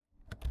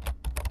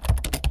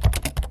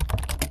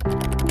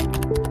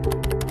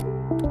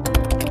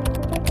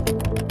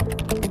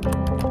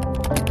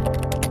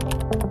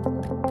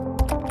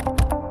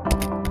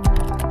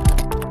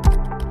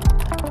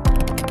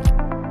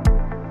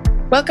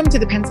Welcome to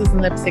the Pencils and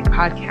Lipstick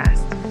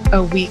podcast,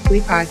 a weekly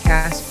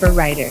podcast for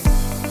writers.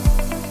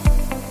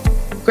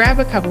 Grab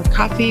a cup of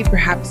coffee,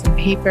 perhaps some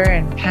paper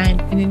and pen,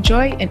 and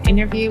enjoy an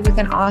interview with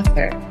an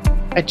author,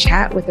 a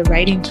chat with a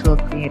writing tool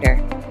creator,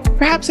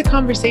 perhaps a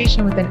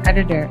conversation with an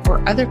editor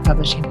or other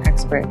publishing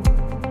expert,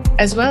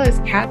 as well as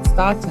Kat's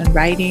thoughts on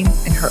writing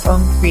and her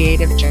own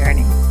creative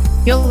journey.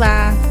 You'll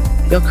laugh,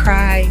 you'll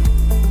cry,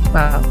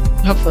 well,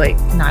 hopefully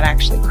not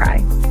actually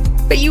cry,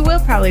 but you will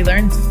probably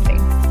learn something.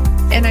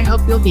 And I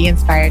hope you'll be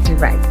inspired to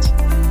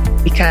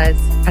write. Because,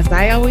 as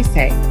I always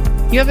say,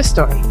 you have a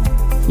story.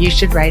 You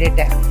should write it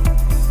down.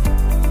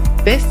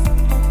 This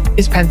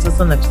is Pencils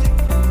and Lipstick.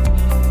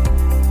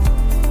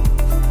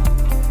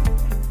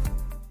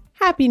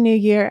 Happy New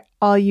Year,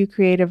 all you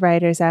creative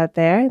writers out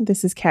there.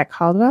 This is Kat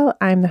Caldwell.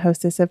 I'm the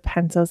hostess of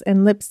Pencils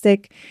and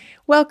Lipstick.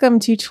 Welcome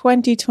to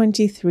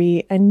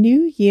 2023, a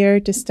new year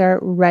to start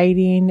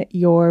writing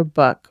your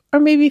book,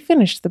 or maybe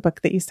finish the book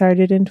that you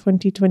started in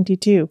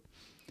 2022.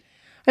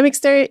 I'm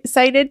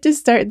excited to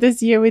start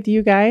this year with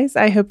you guys.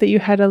 I hope that you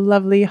had a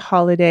lovely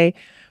holiday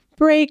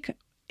break.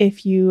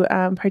 If you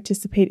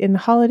participate in the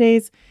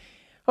holidays,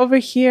 over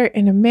here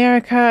in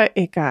America,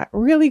 it got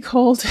really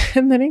cold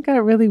and then it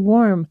got really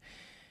warm.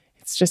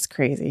 It's just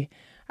crazy.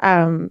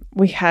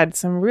 We had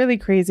some really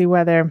crazy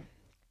weather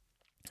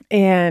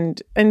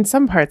and in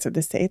some parts of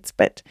the States,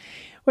 but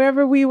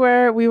wherever we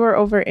were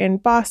over in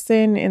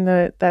Boston, in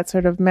that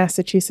sort of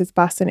Massachusetts,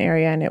 Boston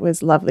area, and it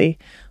was lovely.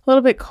 A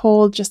little bit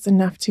cold, just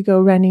enough to go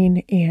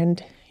running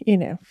and,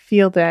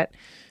 feel that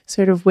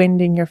sort of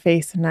wind in your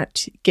face and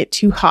not get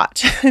too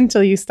hot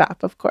until you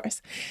stop, of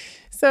course.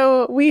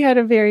 So we had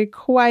a very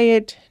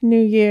quiet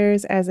New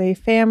Year's as a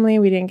family.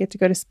 We didn't get to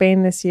go to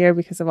Spain this year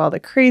because of all the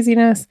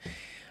craziness,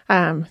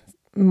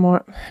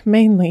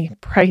 mainly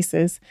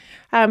prices.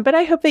 But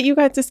I hope that you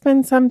got to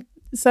spend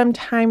some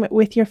time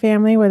with your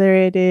family, whether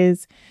it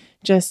is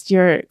just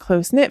your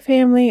close-knit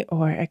family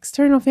or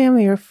external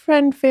family or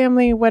friend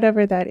family,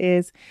 whatever that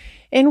is.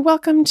 And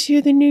welcome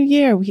to the new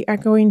year. We are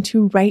going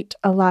to write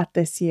a lot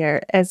this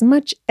year, as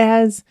much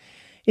as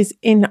is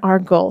in our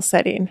goal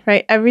setting,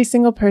 right? Every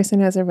single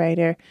person as a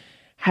writer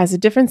has a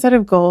different set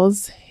of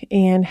goals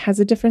and has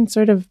a different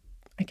sort of,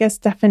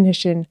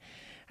 definition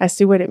as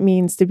to what it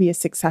means to be a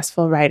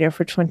successful writer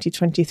for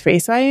 2023.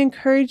 So I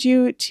encourage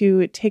you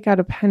to take out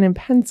a pen and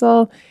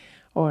pencil,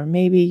 or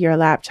maybe your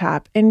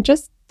laptop, and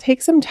just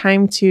take some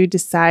time to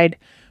decide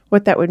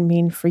what that would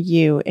mean for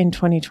you in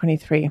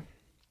 2023.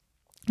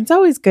 It's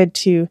always good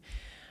to,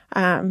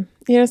 some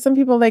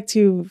people like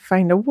to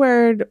find a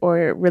word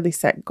or really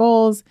set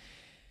goals.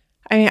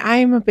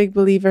 I'm a big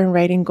believer in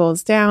writing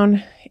goals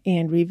down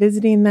and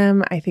revisiting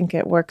them. I think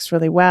it works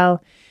really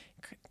well.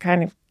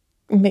 Kind of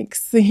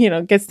makes,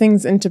 gets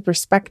things into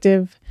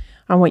perspective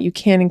on what you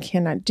can and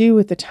cannot do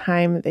with the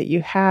time that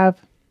you have.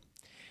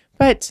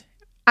 But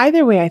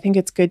either way, I think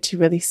it's good to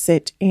really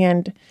sit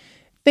and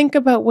think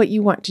about what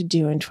you want to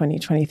do in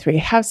 2023.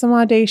 Have some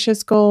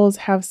audacious goals,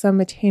 have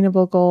some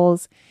attainable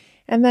goals,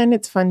 and then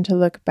it's fun to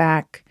look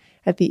back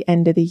at the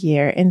end of the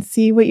year and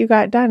see what you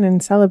got done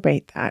and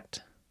celebrate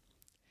that.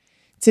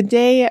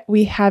 Today,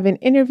 we have an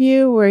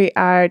interview where we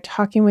are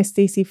talking with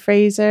Stacey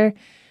Fraser.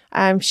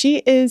 She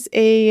is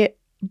a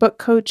book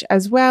coach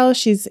as well.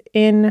 She's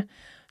in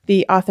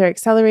the Author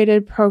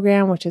Accelerated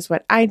program, which is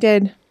what I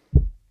did.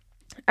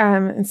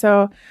 And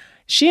so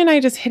she and I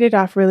just hit it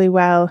off really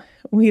well.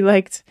 We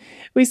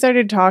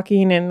started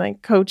talking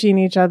and coaching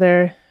each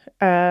other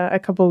a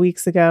couple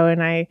weeks ago,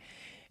 and I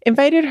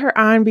invited her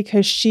on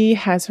because she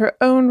has her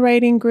own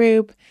writing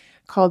group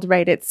called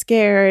Write It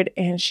Scared,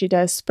 and she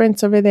does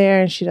sprints over there,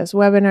 and she does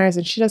webinars,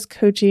 and she does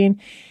coaching.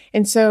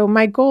 And so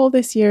my goal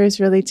this year is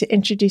really to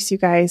introduce you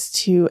guys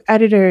to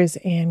editors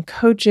and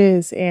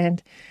coaches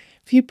and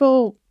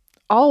people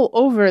all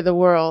over the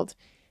world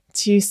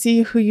to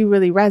see who you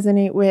really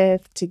resonate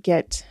with, to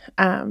get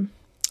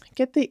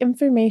the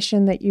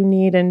information that you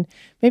need, and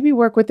maybe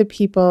work with the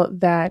people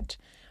that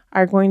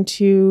are going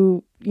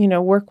to,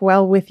 work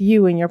well with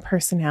you and your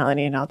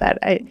personality and all that.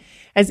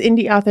 As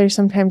indie authors,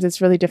 sometimes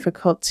it's really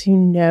difficult to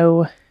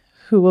know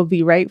who will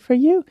be right for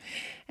you.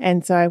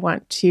 And so I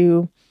want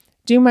to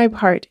do my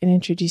part and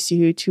introduce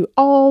you to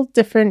all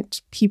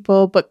different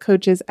people, book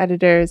coaches,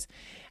 editors,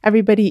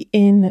 everybody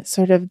in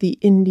sort of the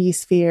indie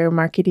sphere,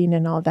 marketing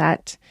and all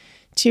that,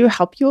 to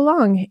help you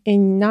along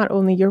in not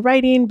only your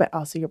writing, but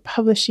also your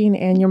publishing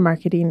and your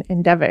marketing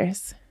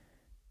endeavors.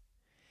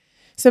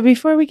 So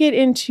before we get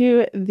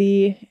into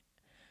the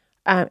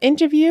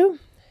interview,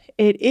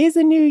 it is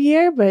a new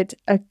year, but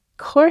of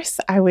course,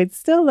 I would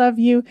still love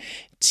you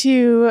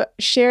to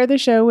share the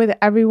show with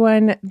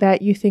everyone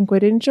that you think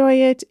would enjoy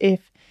it.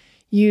 If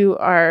you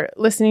are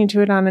listening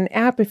to it on an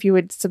app, if you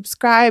would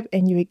subscribe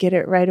and you would get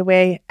it right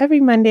away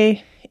every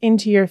Monday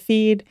into your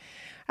feed.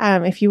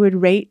 If you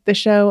would rate the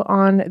show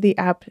on the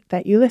app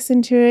that you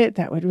listen to it,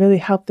 that would really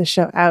help the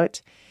show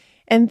out.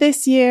 And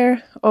this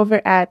year, over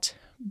at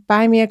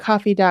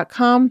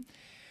buymeacoffee.com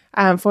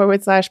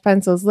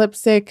 /pencils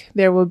lipstick,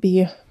 there will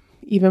be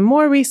even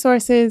more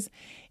resources.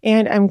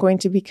 And I'm going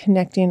to be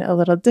connecting a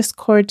little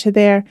Discord to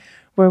there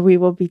where we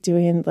will be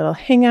doing little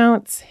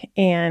hangouts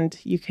and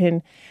you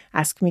can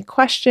ask me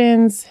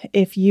questions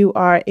if you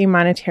are a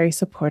monetary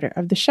supporter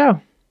of the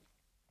show.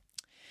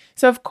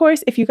 So, of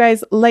course, if you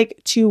guys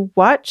like to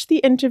watch the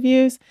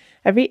interviews,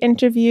 every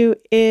interview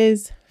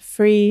is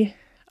free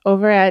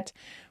over at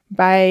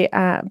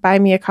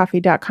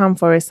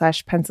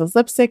buymeacoffee.com/pencils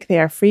lipstick.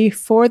 They are free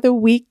for the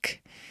week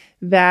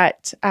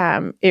that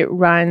it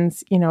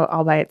runs,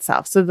 all by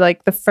itself. So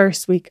like the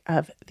first week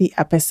of the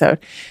episode.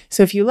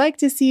 So if you like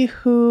to see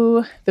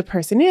who the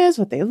person is,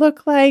 what they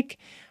look like,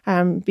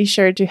 be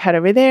sure to head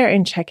over there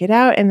and check it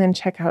out, and then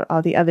check out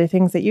all the other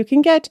things that you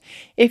can get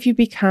if you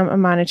become a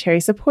monetary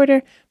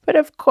supporter. But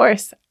of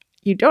course,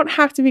 you don't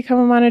have to become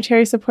a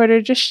monetary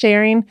supporter. Just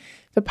sharing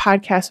the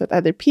podcast with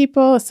other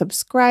people,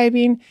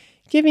 subscribing,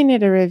 giving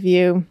it a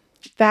review,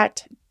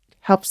 that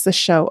helps the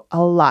show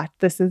a lot.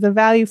 This is a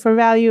value for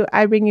value.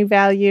 I bring you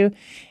value.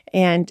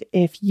 And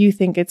if you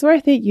think it's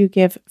worth it, you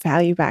give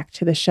value back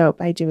to the show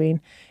by doing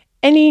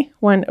any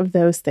one of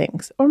those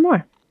things or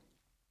more.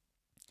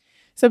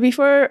 So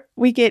before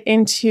we get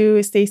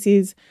into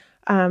Stacey's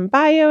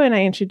bio and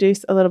I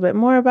introduce a little bit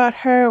more about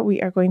her,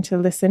 we are going to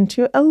listen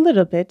to a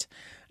little bit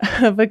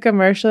of a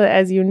commercial,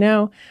 as you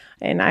know.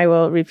 And I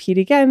will repeat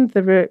again,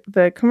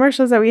 the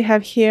commercials that we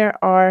have here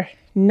are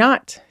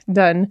not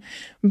done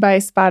by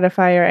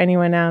Spotify or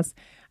anyone else.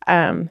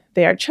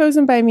 They are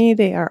chosen by me.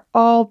 They are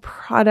all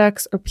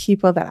products or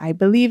people that I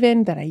believe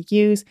in, that I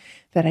use,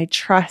 that I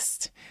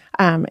trust,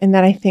 and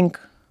that I think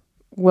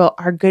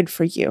are good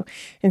for you.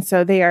 And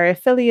so they are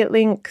affiliate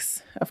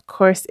links. Of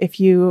course, if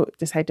you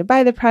decide to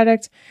buy the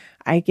product,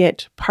 I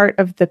get part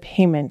of the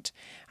payment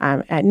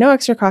at no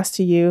extra cost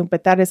to you,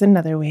 but that is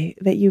another way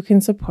that you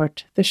can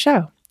support the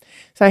show.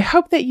 So I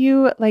hope that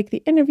you like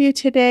the interview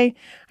today.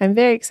 I'm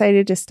very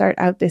excited to start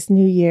out this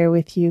new year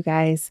with you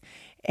guys.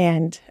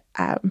 And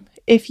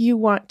if you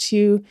want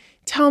to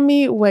tell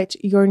me what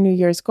your New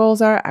Year's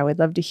goals are, I would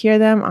love to hear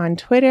them on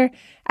Twitter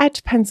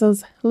at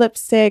Pencils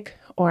Lipstick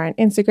or on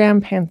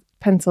Instagram,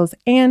 Pencils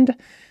and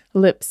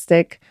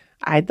Lipstick.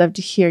 I'd love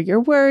to hear your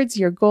words,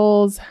 your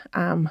goals,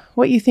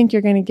 what you think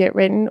you're going to get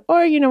written,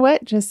 or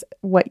just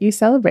what you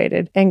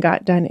celebrated and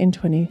got done in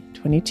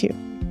 2022.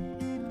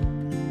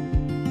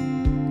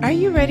 Are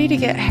you ready to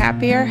get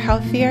happier,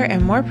 healthier,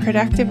 and more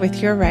productive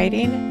with your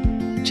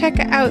writing? Check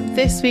out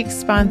this week's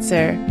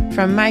sponsor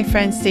from my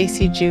friend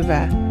Stacey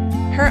Juba.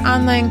 Her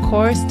online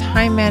course,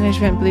 Time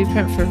Management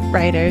Blueprint for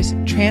Writers,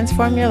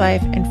 Transform Your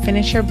Life and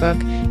Finish Your Book,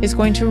 is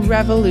going to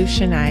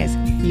revolutionize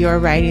your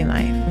writing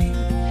life.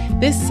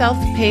 This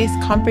self-paced,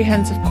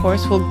 comprehensive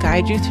course will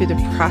guide you through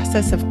the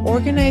process of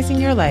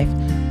organizing your life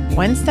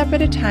one step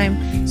at a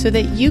time so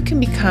that you can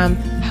become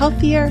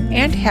healthier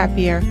and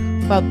happier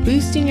while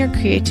boosting your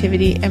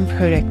creativity and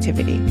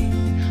productivity.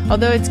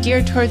 Although it's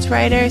geared towards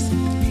writers,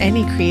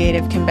 any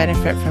creative can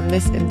benefit from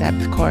this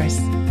in-depth course.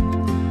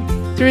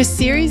 Through a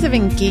series of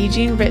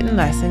engaging written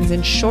lessons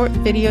and short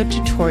video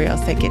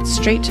tutorials that get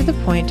straight to the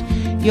point,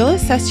 you'll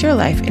assess your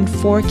life in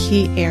 4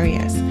 key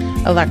areas: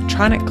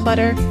 electronic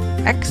clutter,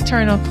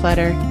 external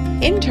clutter,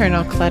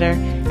 internal clutter,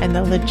 and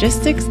the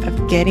logistics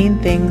of getting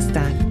things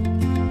done.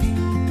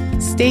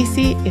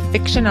 Stacey, a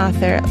fiction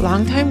author,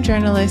 longtime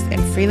journalist,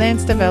 and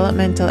freelance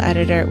developmental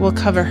editor, will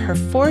cover her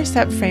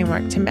 4-step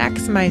framework to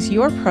maximize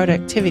your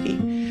productivity.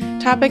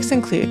 Topics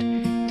include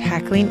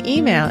tackling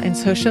email and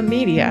social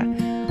media,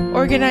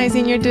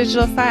 organizing your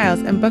digital files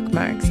and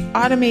bookmarks,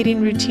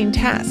 automating routine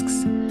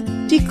tasks,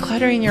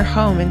 decluttering your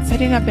home and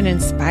setting up an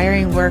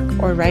inspiring work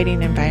or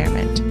writing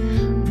environment,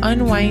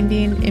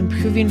 unwinding,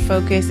 improving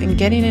focus, and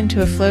getting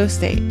into a flow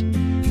state,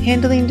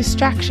 handling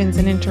distractions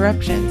and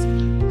interruptions,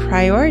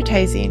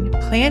 prioritizing,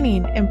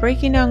 planning, and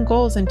breaking down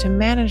goals into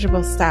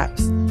manageable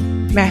steps,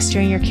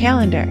 mastering your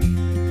calendar,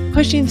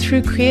 pushing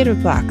through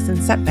creative blocks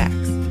and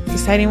setbacks,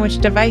 deciding which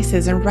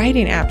devices and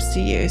writing apps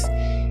to use,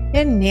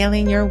 and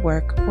nailing your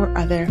work or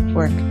other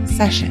work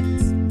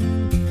sessions.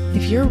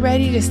 If you're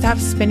ready to stop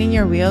spinning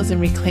your wheels and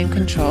reclaim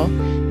control,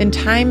 then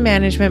Time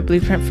Management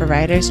Blueprint for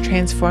Writers,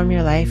 Transform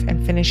Your Life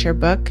and Finish Your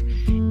Book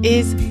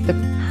is the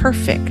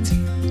perfect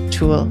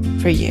tool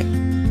for you.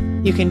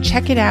 You can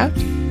check it out,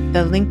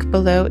 the link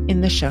below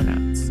in the show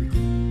notes.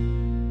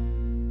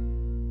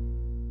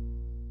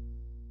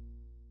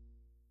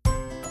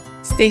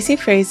 Stacey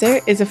Fraser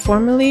is a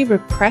formerly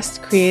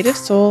repressed creative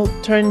soul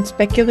turned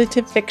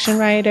speculative fiction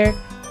writer,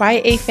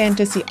 YA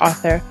fantasy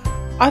author,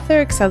 author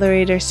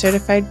accelerator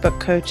certified book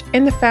coach,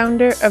 and the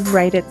founder of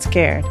Write It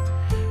Scared.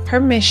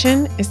 Her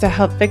mission is to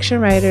help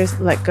fiction writers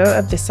let go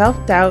of the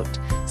self-doubt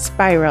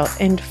spiral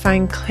and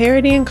find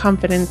clarity and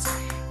confidence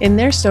in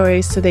their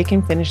stories so they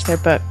can finish their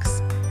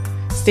books.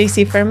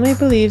 Stacey firmly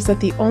believes that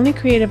the only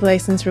creative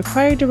license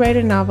required to write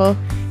a novel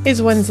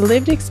is one's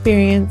lived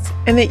experience,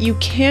 and that you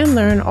can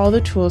learn all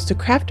the tools to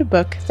craft a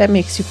book that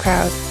makes you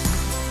proud.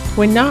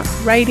 When not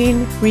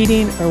writing,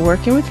 reading, or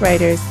working with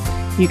writers,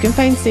 you can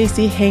find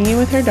Stacey hanging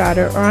with her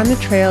daughter or on the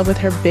trail with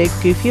her big,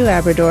 goofy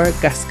Labrador,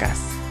 Gus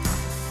Gus.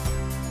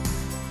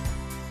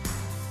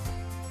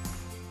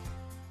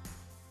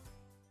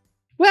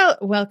 Well,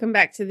 Welcome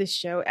back to the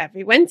show,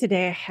 everyone.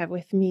 Today I have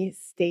with me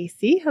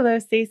Stacy. Hello,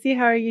 Stacy.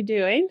 How are you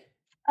doing?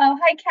 Oh,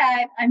 hi,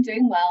 Kat. I'm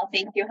doing well.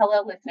 Thank you.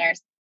 Hello,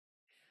 listeners.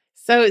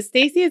 So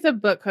Stacy is a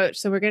book coach.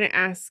 So we're going to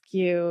ask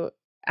you,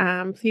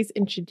 please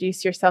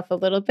introduce yourself a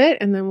little bit,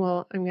 and then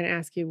I'm going to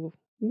ask you,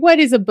 what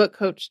is a book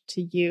coach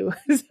to you?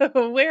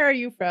 So where are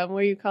you from?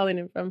 Where are you calling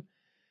in from?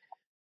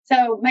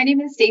 So my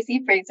name is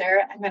Stacy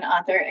Fraser. I'm an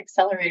author,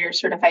 accelerator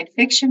certified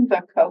fiction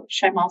book coach.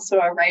 I'm also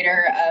a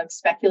writer of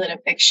speculative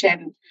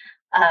fiction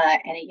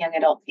and a young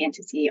adult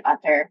fantasy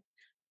author.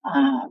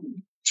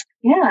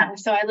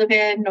 So I live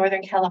in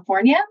Northern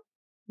California.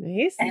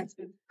 Nice. And it's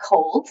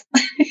cold.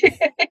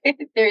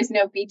 There's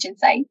no beach in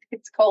sight.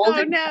 It's cold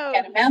and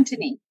kind of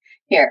mountainy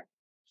here.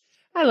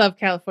 I love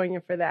California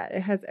for that.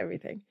 It has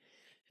everything.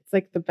 It's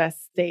like the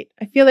best state.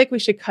 I feel like we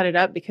should cut it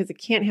up because it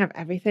can't have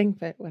everything,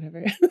 but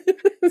whatever.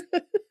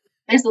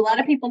 There's a lot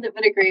of people that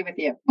would agree with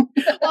you.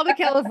 All the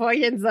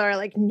Californians are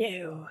like,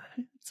 no,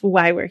 that's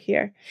why we're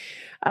here.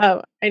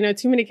 I know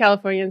too many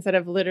Californians that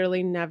have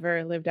literally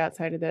never lived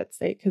outside of that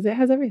state because it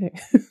has everything.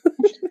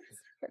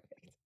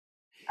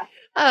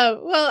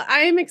 Well, I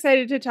am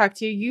excited to talk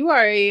to you. You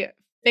are a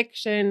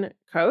fiction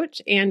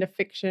coach and a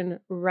fiction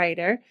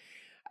writer.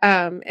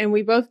 And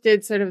we both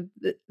did sort of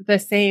the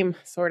same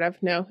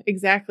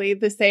exactly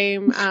the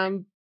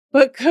same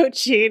book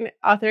coaching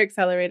author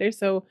accelerator.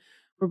 So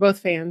we're both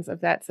fans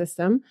of that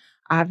system,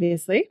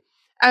 obviously.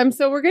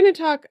 So we're going to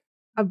talk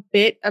a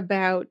bit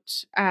about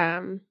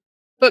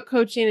book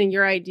coaching and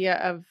your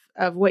idea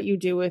of what you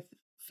do with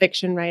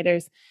fiction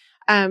writers.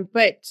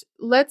 But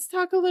let's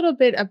talk a little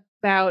bit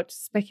about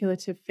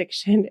speculative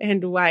fiction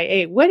and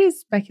YA. What is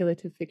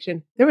speculative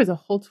fiction? There was a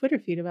whole Twitter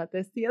feed about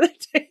this the other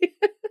day.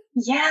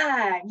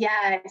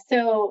 Yeah.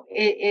 So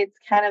it's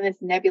kind of this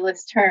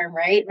nebulous term,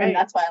 right? And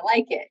that's why I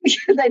like it,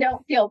 because I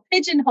don't feel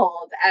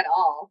pigeonholed at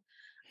all.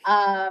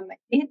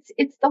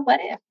 It's the what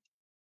if.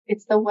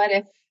 It's the what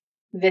if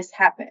this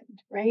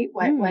happened, right?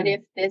 What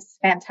if this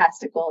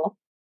fantastical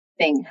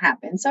thing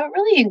happened? So it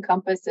really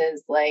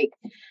encompasses like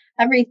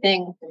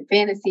everything from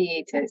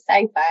fantasy to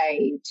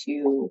sci-fi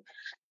to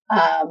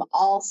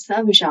all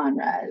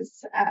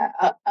subgenres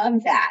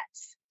of that.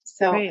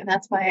 So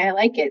that's why I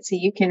like it. So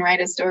you can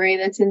write a story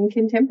that's in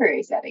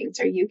contemporary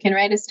settings, or you can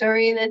write a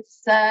story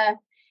that's a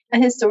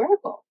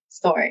historical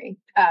story.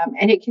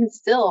 And it can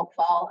still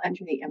fall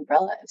under the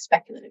umbrella of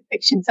speculative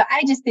fiction. So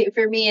I just think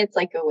for me, it's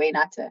like a way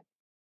not to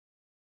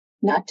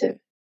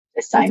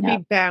sign up.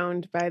 Be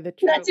bound by the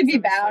tropes, not to be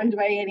bound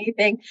by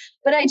anything.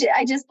 But I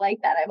just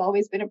like that. I've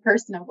always been a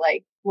person of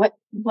like, what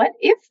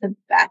if the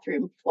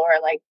bathroom floor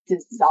like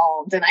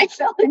dissolved and I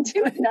fell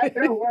into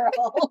another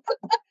world?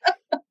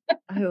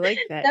 I like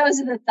that. Those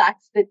are the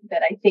thoughts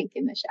that I think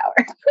in the shower.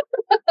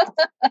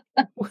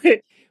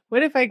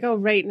 What if I go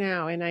right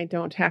now and I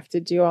don't have to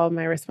do all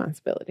my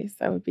responsibilities?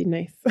 That would be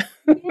nice.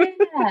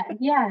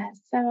 Yeah.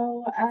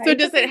 So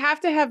does it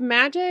have to have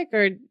magic,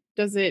 or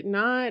does it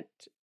not?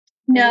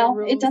 No,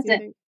 it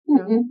doesn't.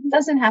 It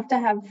doesn't have to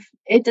have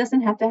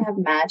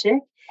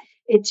magic.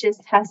 It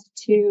just has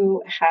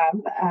to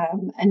have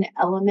an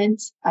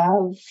element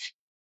of,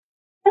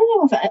 I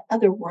don't know if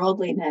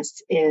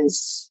otherworldliness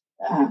is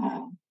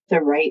the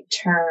right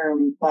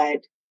term,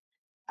 but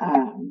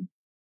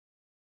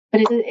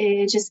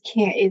it just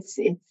can't.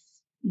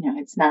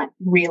 It's not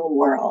real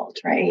world,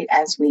 right?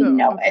 As we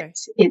know it.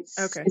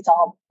 It's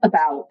all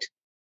about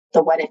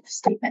the what if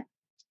statement,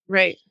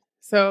 right?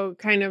 So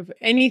kind of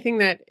anything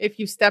that if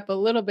you step a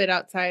little bit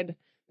outside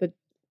the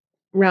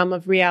realm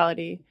of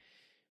reality.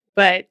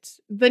 But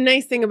the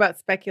nice thing about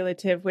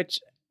speculative, which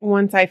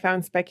once I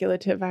found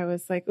speculative, I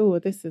was like, oh,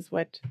 this is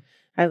what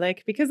I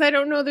like, because I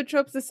don't know the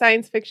tropes of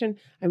science fiction.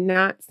 I'm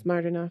not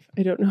smart enough.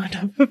 I don't know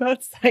enough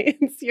about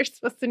science. You're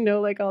supposed to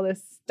know like all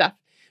this stuff,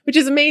 which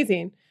is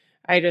amazing.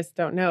 I just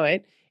don't know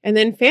it. And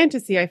then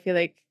fantasy, I feel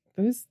like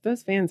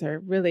those fans are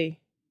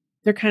really,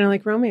 they're kind of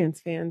like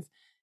romance fans.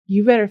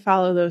 You better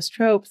follow those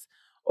tropes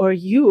or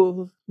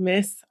you,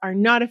 miss, are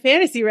not a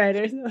fantasy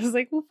writer. So I was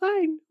like, well,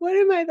 fine. What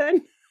am I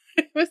then?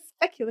 It was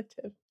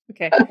speculative.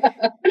 Okay.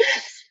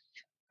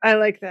 I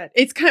like that.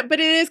 But it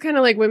is kind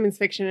of like women's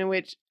fiction, in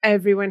which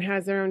everyone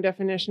has their own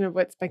definition of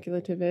what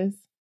speculative is.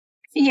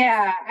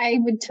 Yeah, I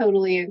would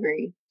totally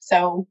agree.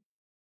 So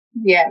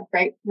yeah,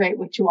 write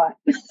what you want.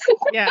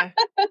 Yeah.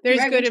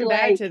 There's good and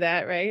bad to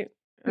that, right?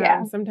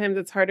 Yeah. Sometimes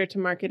it's harder to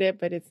market it,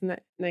 but it's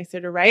nicer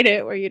to write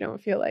it where you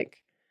don't feel like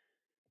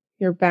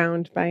you're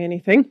bound by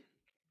anything.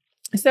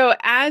 So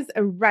as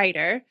a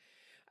writer,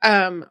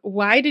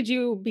 why did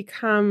you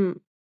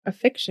become a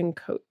fiction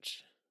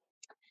coach?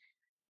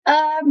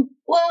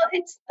 Well,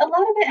 it's a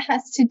lot of it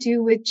has to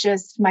do with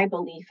just my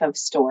belief of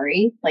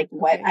story, like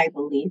what I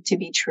believe to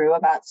be true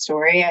about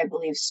story. I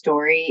believe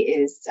story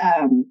is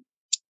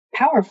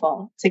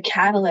powerful. It's a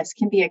catalyst,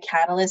 can be a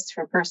catalyst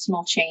for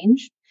personal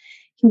change,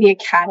 can be a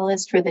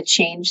catalyst for the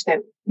change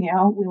that, we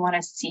want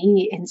to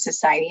see in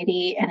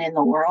society and in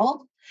the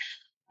world.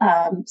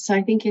 So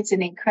I think it's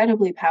an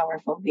incredibly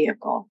powerful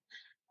vehicle.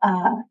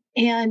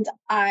 And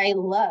I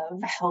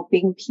love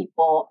helping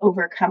people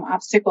overcome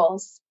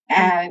obstacles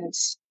and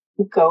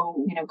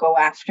go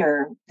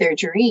after their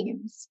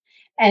dreams.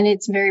 And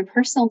it's very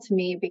personal to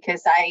me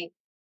because I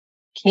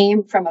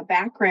came from a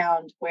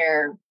background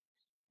where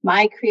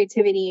my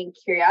creativity and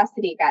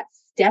curiosity got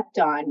stepped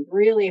on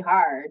really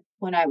hard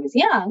when I was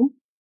young.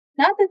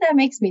 Not that that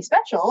makes me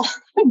special,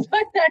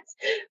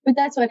 but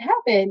that's what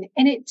happened.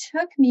 And it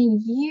took me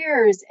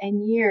years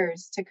and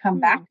years to come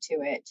back to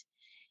it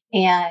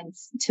and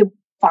to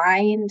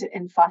find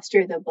and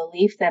foster the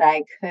belief that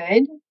I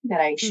could,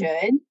 that I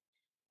should.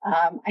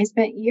 I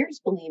spent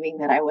years believing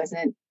that I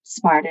wasn't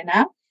smart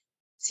enough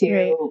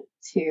to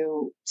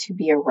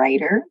be a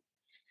writer.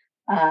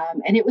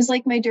 And it was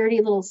like my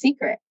dirty little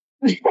secret.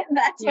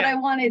 That's what I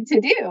wanted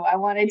to do. I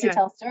wanted to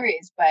tell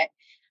stories, but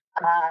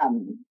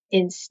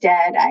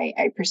instead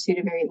I pursued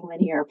a very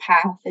linear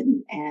path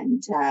and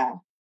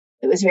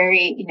it was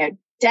very,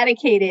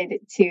 dedicated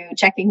to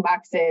checking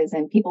boxes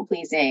and people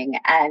pleasing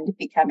and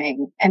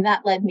becoming, and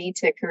that led me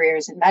to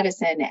careers in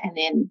medicine and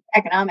in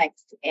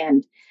economics.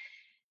 And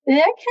that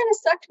kind of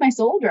sucked my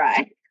soul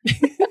dry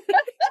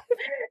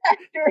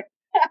after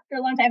a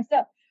long time.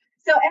 So,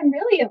 and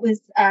really it was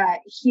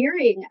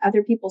hearing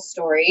other people's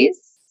stories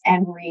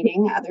and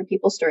reading other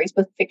people's stories,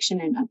 both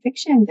fiction and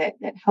nonfiction, that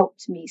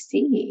helped me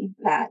see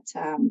that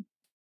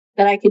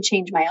I could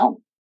change my own.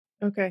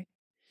 Okay.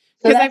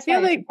 So that's I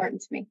feel like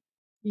important to me.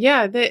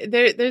 Yeah,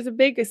 there's a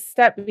big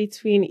step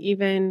between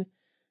even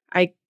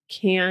I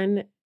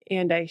can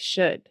and I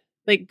should.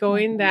 Like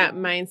going that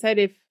mindset.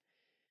 If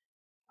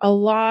a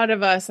lot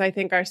of us, I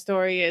think our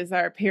story is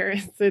our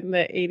parents in the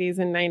 80s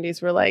and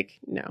 90s were like,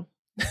 no,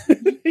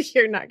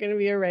 you're not going to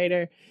be a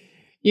writer.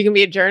 You can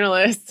be a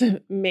journalist,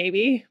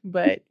 maybe,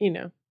 but,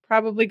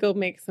 probably go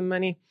make some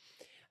money.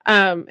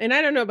 And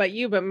I don't know about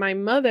you, but my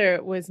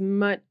mother was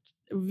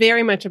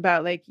very much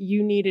about like,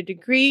 you need a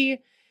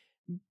degree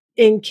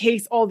in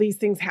case all these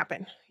things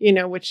happen,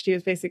 which she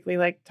was basically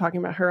like talking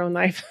about her own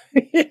life,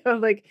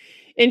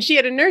 and she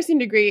had a nursing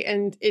degree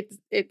and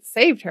it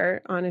saved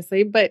her,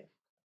 honestly. But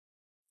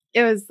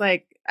it was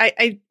like,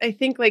 I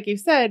think, like you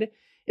said,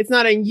 it's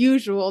not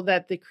unusual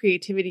that the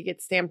creativity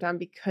gets stamped on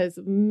because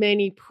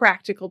many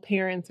practical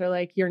parents are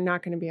like, you're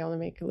not going to be able to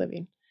make a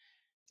living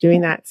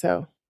doing that.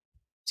 So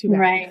too bad.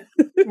 Right.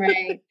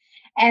 Right.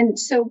 And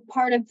so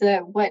part of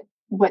what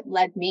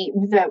led me,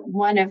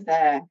 one of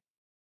the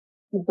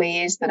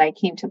ways that I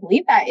came to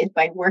believe that is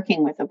by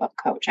working with a book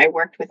coach. I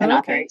worked with an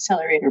author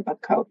accelerator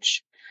book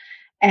coach.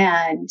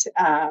 And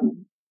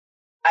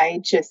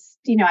I just,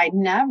 I'd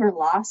never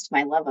lost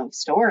my love of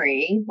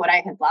story. What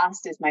I had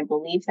lost is my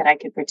belief that I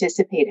could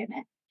participate in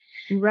it.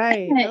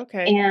 Right.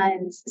 Okay.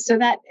 And so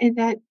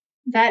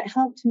that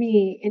helped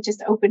me. It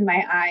just opened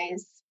my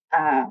eyes,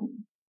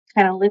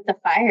 kind of lit the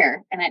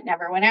fire, and it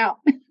never went out.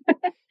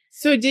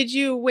 So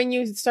when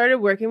you started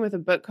working with a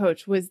book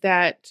coach, was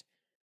that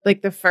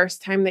like the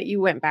first time that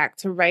you went back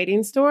to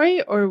writing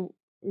story, or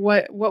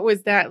what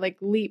was that like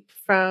leap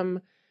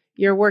from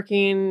your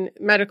working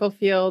medical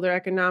field or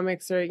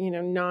economics or,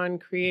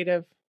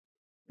 non-creative,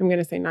 I'm going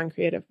to say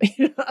non-creative,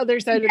 other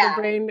side of the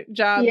brain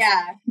jobs?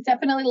 Yeah,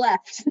 definitely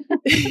left.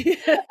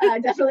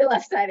 Definitely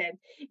left-sided.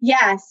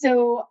 Yeah.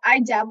 So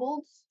I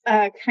dabbled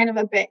kind of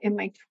a bit in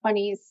my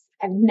 20s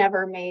and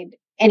never made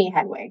any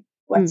headway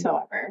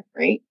whatsoever.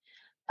 Right.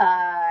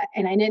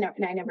 And I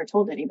never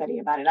told anybody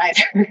about it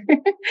either.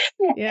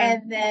 Yeah.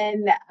 And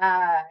then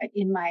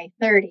in my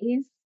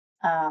 30s,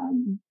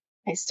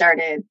 I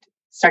started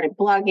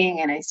blogging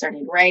and I stared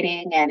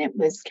writing, and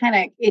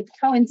it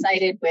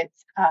coincided with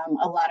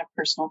a lot of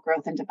personal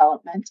growth and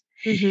development.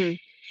 Mm-hmm.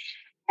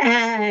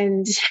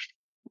 And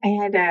I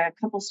had a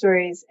couple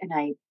stories and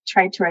I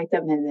tried to write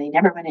them and they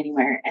never went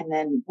anywhere. And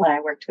then when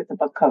I worked with the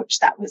book coach,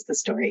 that was the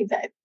story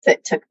that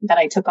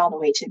I took all the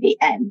way to the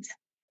end.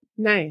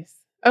 Nice.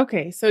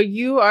 Okay. So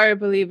you are a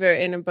believer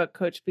in a book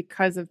coach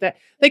because of that.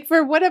 Like,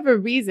 for whatever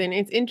reason,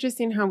 it's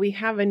interesting how we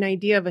have an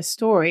idea of a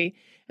story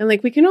and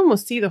like we can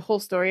almost see the whole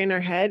story in our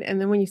head. And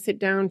then when you sit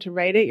down to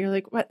write it, you're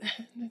like, what?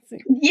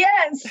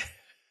 Yes.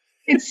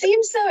 It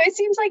seems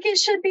like it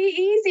should be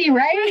easy,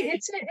 right?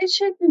 It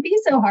shouldn't be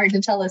so hard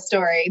to tell a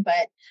story,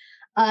 but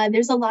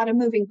there's a lot of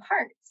moving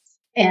parts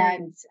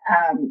and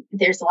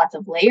there's lots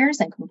of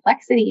layers and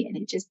complexity, and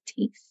it just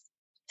takes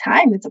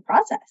time. It's a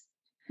process.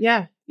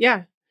 Yeah.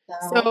 Yeah.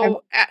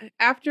 So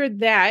after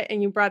that,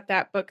 and you brought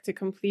that book to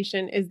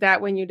completion, is that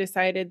when you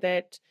decided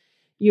that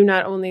you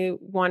not only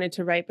wanted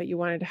to write, but you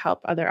wanted to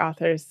help other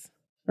authors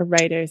or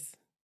writers?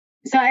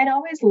 So I'd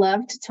always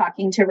loved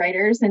talking to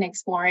writers and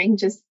exploring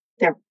just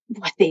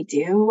what they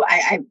do.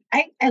 I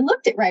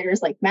looked at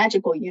writers like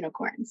magical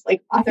unicorns,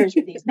 like authors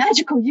were these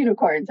magical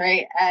unicorns,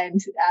 right?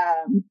 And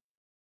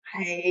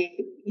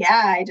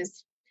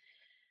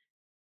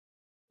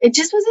it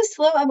just was a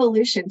slow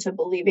evolution to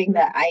believing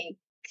that I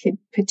could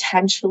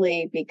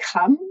potentially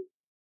become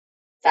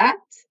that,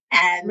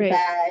 and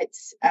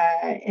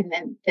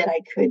then that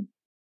I could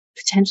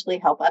potentially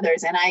help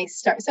others. And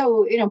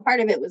part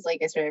of it was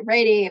like I started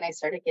writing and I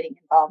started getting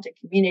involved in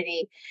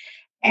community,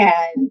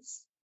 and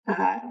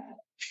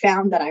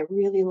found that I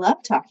really love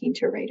talking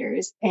to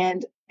writers.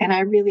 And And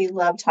I really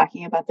love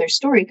talking about their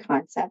story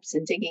concepts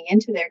and digging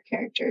into their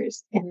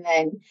characters. And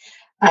then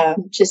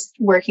just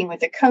working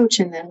with a coach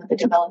and then with a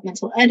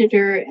developmental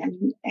editor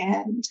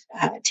and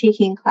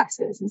taking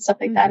classes and stuff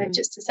like that. I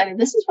just decided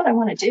this is what I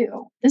want to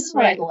do. This is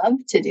what I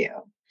love to do.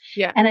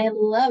 Yeah. And I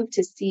love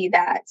to see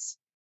that.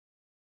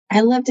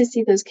 I love to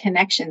see those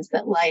connections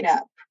that light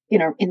up,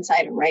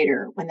 inside a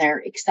writer when they're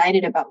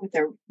excited about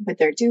what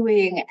they're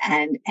doing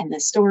and the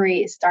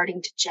story is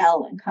starting to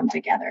gel and come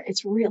together.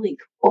 It's really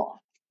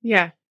cool.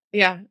 Yeah.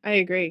 Yeah, I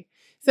agree.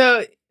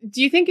 So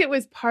do you think it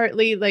was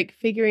partly like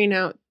figuring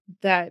out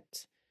that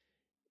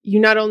you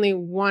not only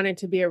wanted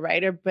to be a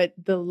writer, but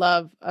the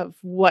love of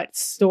what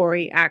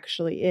story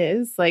actually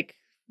is, like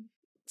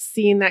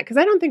seeing that? Because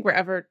I don't think we're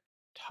ever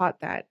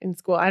taught that in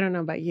school. I don't know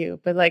about you,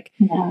 but like,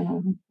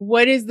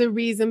 what is the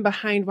reason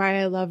behind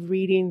why I love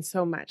reading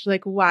so much?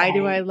 Like, why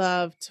do I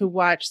love to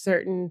watch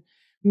certain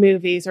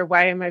movies, or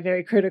why am I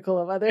very critical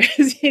of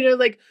others?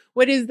 Like,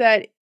 what is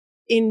that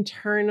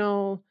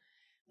internal,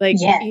 like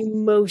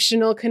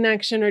emotional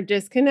connection or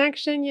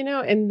disconnection,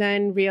 and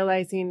then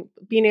realizing,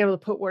 being able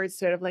to put words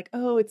to it of like,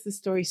 oh, it's the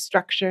story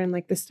structure and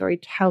like the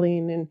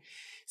storytelling. And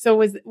so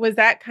was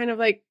that kind of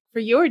like for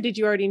you, or did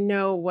you already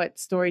know what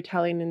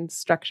storytelling and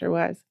structure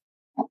was?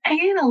 I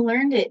kind of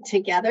learned it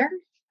together.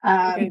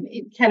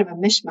 It kind of a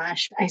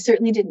mishmash. I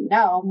certainly didn't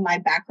know. My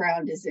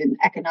background is in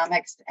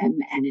economics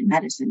and in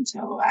medicine.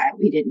 So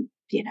we didn't,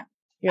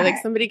 You're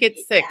like, somebody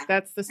gets sick. Yeah.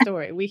 That's the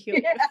story. We heal.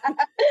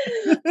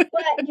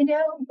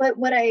 But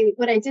what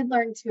I did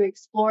learn to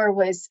explore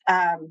was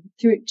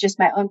through just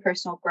my own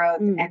personal growth.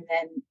 And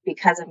then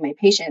because of my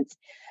patients,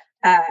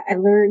 I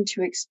learned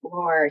to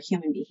explore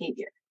human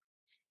behavior.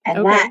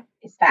 And that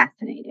is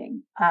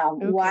fascinating.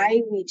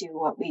 Why we do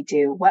what we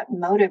do, what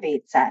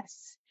motivates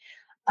us.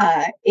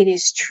 It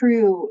is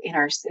true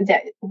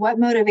that what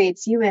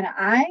motivates you and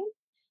I,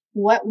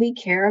 what we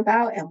care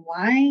about and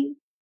why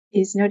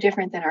is no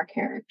different than our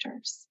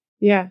characters.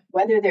 Yeah.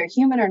 Whether they're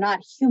human or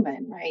not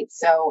human, right?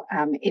 So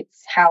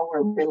it's how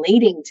we're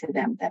relating to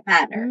them that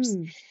matters.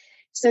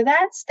 So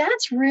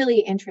that's really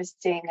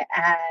interesting,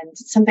 and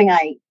something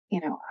I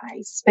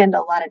spend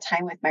a lot of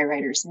time with my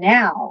writers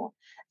now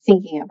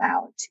thinking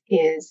about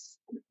is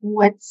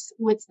what's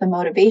the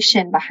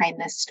motivation behind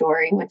this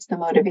story? What's the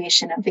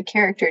motivation of the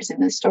characters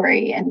in the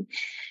story? And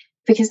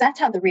because that's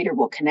how the reader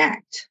will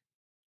connect.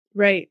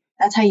 Right.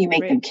 That's how you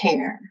make them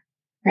care.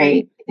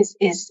 Right.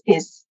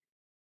 Is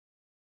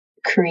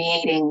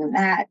creating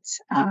that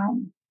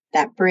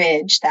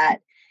bridge,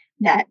 that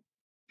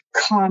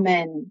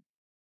common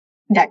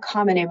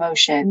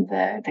emotion,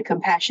 the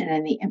compassion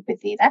and the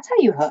empathy. That's how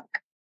you hook.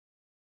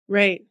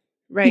 Right.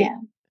 Yeah.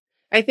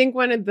 I think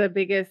one of the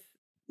biggest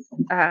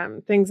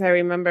things I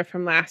remember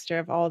from last year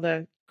of all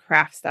the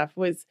craft stuff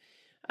was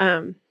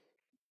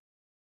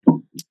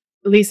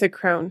Lisa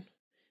Kron.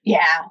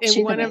 Yeah, she's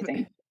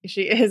amazing.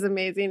 She is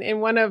amazing. In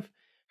one of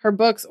her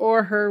books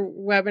or her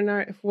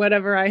webinar,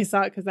 whatever I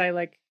saw, because I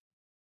like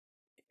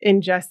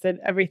ingested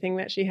everything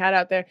that she had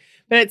out there.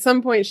 But at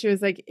some point she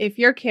was like, if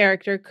your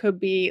character could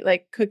be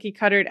like cookie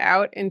cuttered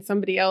out and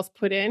somebody else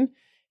put in,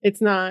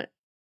 it's not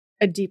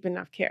a deep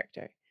enough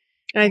character.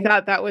 And I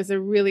thought that was a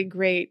really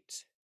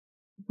great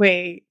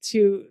way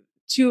to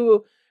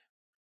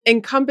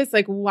encompass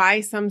like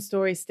why some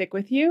stories stick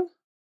with you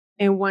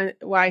and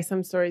why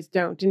some stories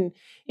don't. And,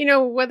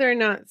 whether or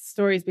not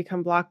stories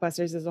become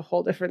blockbusters is a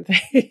whole different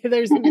thing.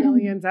 There's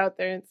millions out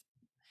there.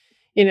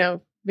 And,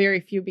 very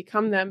few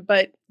become them.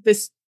 But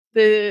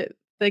the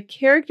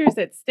characters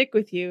that stick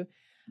with you,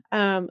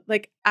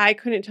 like I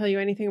couldn't tell you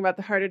anything about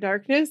the Heart of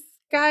Darkness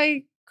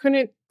guy.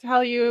 Couldn't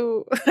tell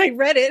you. I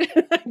read it.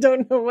 I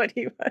don't know what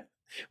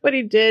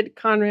he did.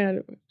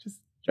 Conrad just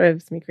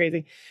drives me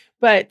crazy.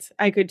 But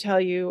I could tell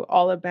you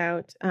all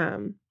about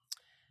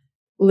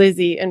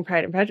Lizzie and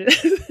Pride and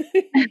Prejudice.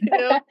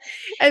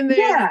 And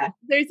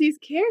there's these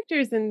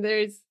characters and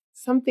there's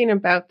something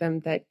about them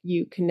that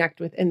you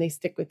connect with and they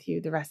stick with you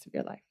the rest of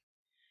your life.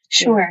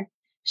 Sure.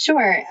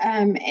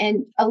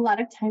 And a lot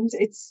of times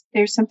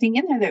there's something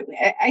in there that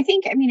I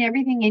think,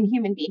 everything in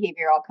human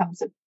behavior all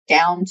comes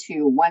down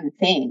to one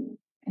thing,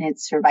 and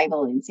it's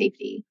survival and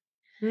safety.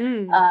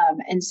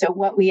 And so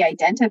what we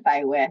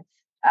identify with,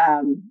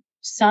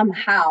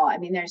 somehow,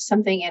 there's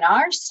something in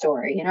our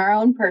story, in our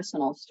own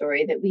personal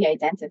story that we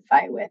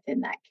identify with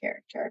in that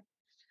character.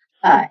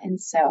 And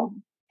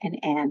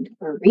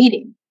we're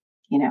reading,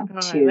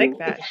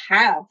 to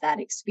have that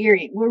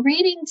experience. We're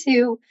reading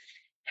to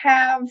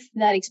have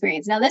that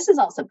experience. Now, this is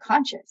all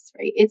subconscious,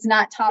 right? It's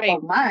not top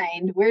of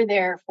mind. We're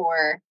there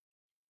for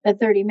the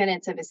 30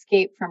 minutes of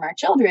escape from our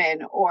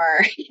children,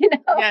 or,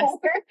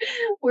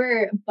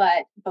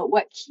 but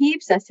what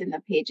keeps us in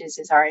the pages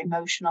is our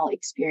emotional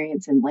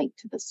experience and link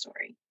to the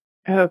story.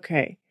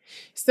 Okay.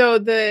 So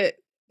the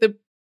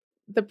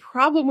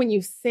problem when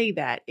you say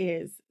that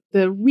is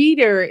the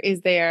reader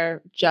is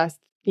there just,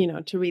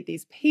 to read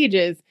these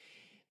pages.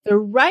 The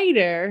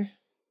writer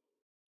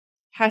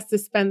has to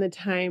spend the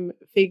time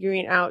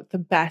figuring out the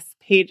best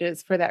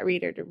pages for that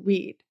reader to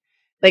read,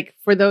 like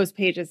for those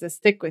pages to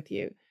stick with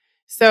you.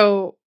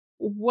 So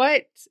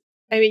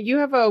you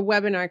have a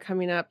webinar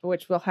coming up,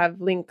 which will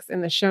have links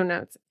in the show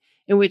notes,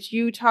 in which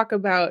you talk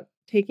about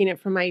taking it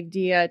from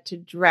idea to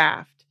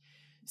draft.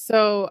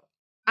 So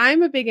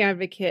I'm a big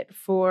advocate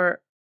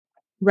for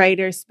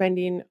writers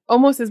spending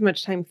almost as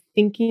much time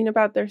thinking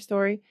about their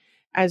story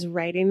as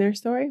writing their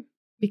story.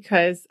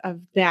 Because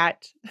of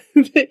that,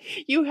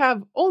 you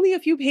have only a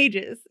few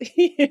pages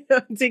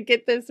to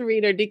get this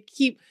reader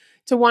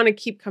to want to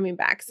keep coming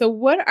back. So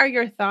what are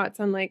your thoughts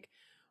on like,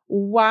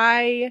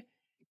 why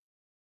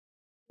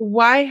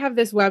have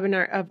this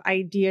webinar of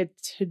idea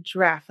to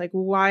draft? Like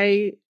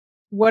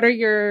what are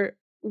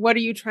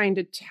you trying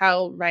to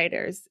tell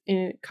writers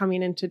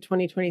coming into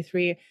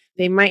 2023?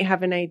 They might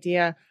have an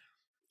idea.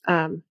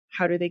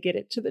 How do they get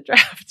it to the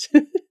draft?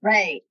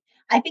 Right.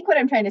 I think what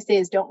I'm trying to say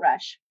is don't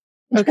rush.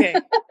 Okay.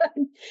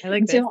 I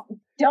like this.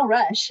 Don't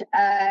rush.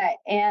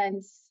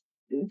 And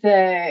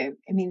the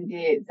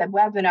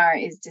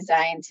webinar is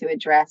designed to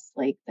address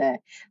like the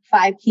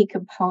 5 key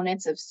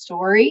components of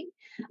story,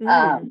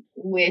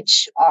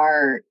 which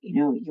are,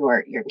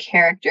 your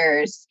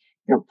characters,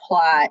 your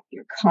plot,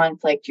 your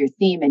conflict, your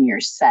theme, and your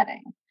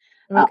setting.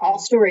 Okay. All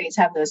stories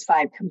have those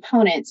 5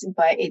 components,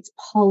 but it's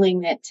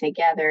pulling it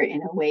together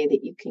in a way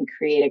that you can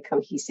create a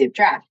cohesive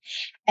draft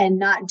and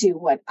not do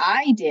what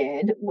I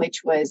did,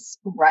 which was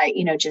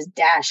just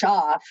dash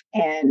off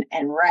and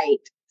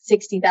write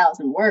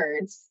 60,000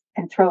 words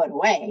and throw it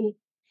away.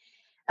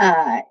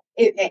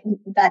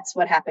 That's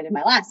what happened in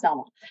my last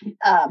novel.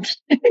 And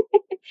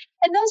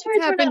those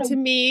words happened to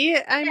me.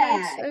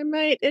 I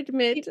might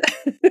admit.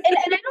 and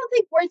I don't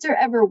think words are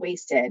ever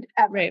wasted.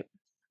 Ever. Right.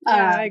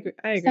 Yeah, I agree.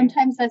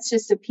 Sometimes that's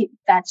just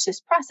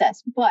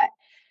process. But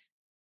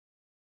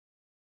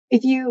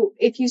if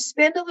you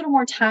spend a little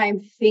more time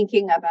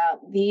thinking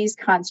about these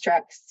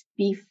constructs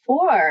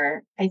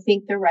before, I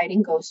think the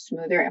writing goes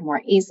smoother and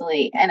more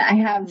easily. And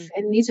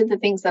and these are the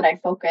things that I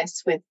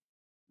focus with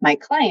my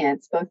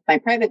clients, both my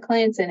private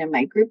clients and in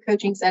my group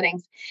coaching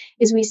settings,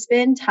 is we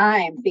spend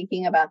time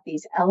thinking about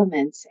these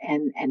elements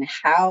and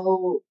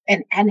how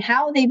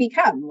they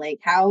become, like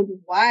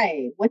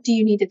what do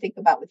you need to think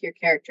about with your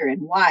character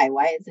and why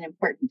is it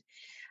important?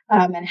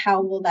 And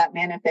how will that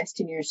manifest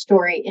in your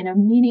story in a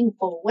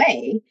meaningful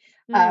way?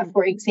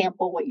 For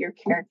example, what your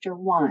character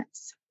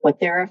wants, what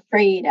they're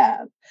afraid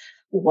of,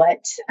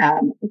 what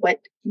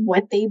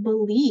they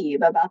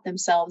believe about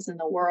themselves in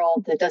the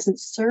world that doesn't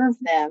serve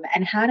them,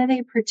 and how do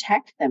they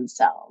protect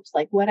themselves?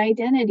 Like, what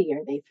identity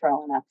are they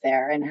throwing up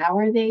there, and how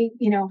are they,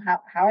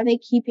 how do they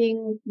keep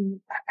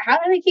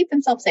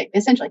themselves safe,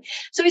 essentially?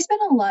 So we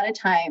spend a lot of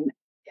time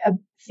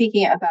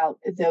thinking about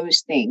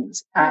those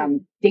things,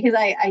 because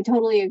I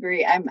totally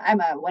agree. I'm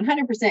a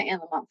 100% Anne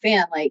Lamott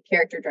fan. Like,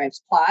 character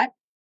drives plot.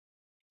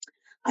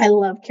 I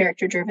love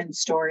character driven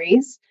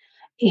stories.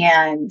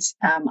 And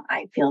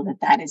I feel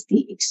that is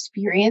the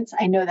experience.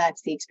 I know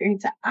that's the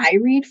experience that I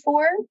read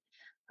for.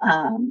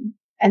 And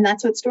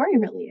that's what story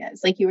really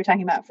is. Like you were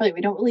talking about, we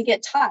don't really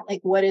get taught,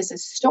 like, what is a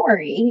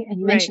story? And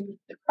you mentioned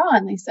the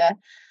Cron, Lisa.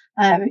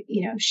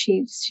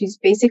 She's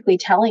basically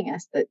telling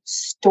us that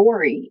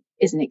story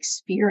is an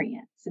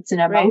experience. It's an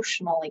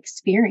emotional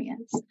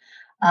experience.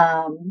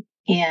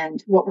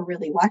 And what we're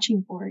really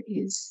watching for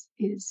is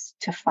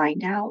to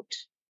find out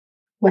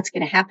what's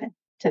going to happen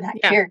to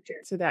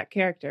that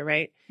character,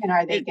 right? And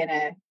are they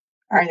gonna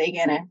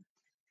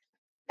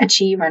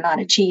achieve or not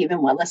achieve,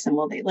 and what lesson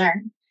will they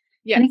learn?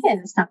 Yeah. And again,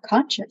 it's not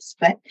conscious,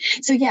 but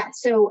so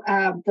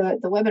the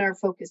webinar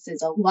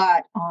focuses a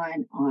lot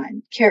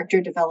on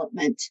character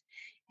development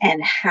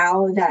and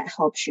how that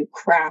helps you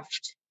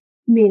craft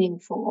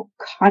meaningful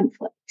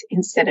conflict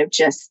instead of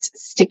just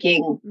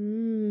sticking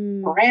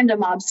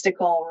random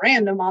obstacle.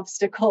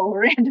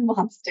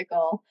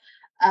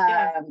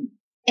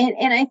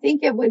 And I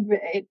think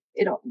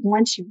it'll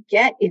once you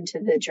get into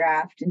the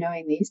draft,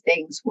 knowing these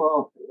things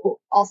will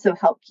also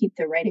help keep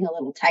the writing a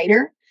little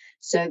tighter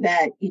so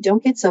that you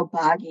don't get so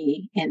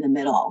boggy in the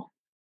middle.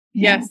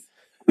 Yes.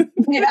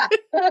 Yeah.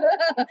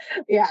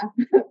 Yeah.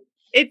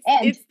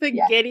 It's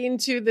getting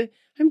to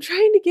I'm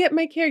trying to get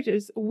my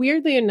characters.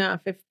 Weirdly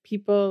enough, if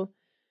people,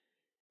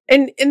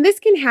 and this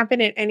can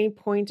happen at any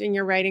point in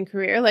your writing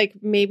career, like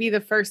maybe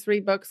the first 3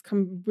 books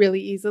come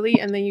really easily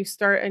and then you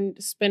start a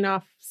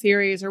spin-off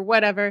series or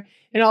whatever.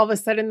 And all of a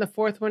sudden the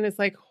 4th one is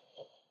like,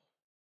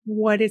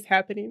 what is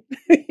happening?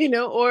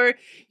 Or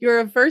you're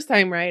a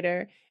first-time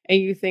writer and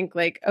you think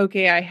like,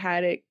 okay, I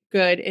had it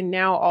good. And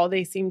now all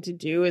they seem to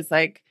do is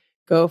like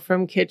go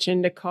from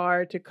kitchen to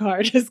car,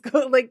 just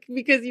go like,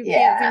 because you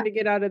can't seem to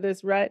get out of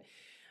this rut.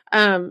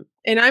 And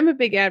I'm a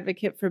big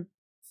advocate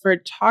for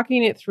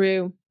talking it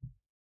through.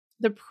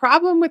 The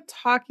problem with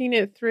talking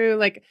it through,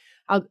 like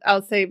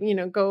I'll say,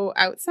 go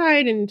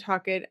outside and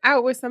talk it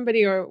out with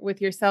somebody or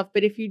with yourself.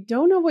 But if you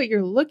don't know what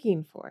you're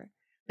looking for,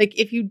 like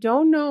if you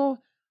don't know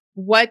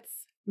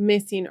what's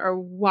missing or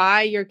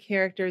why your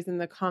characters in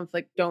the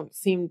conflict don't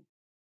seem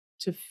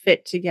to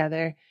fit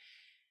together,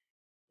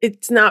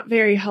 it's not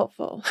very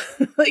helpful.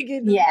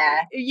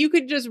 You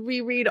could just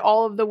reread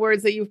all of the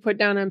words that you've put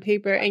down on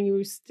paper and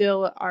you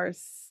still are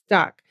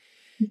stuck.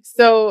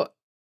 So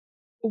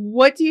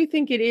what do you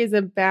think it is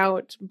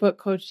about book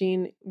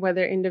coaching,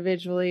 whether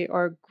individually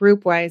or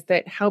group wise,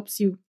 that helps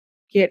you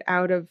get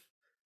out of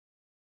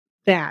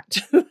that?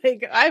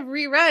 Like, I've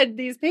reread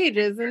these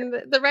pages and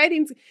the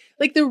writing's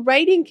like, the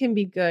writing can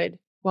be good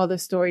while the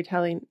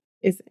storytelling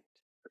isn't.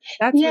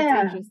 That's what's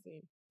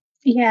interesting.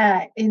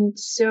 Yeah. And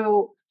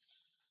so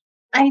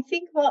I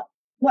think, well,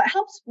 what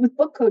helps with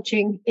book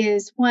coaching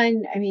is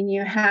one, I mean,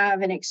 you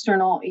have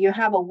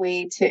a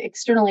way to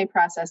externally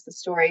process the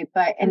story,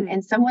 but,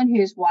 and someone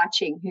who's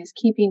watching, who's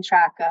keeping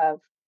track of,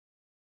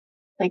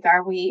 like,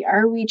 are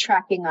we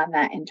tracking on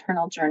that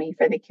internal journey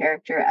for the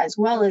character as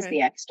well as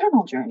the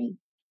external journey?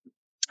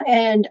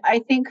 And I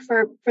think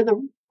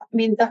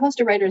the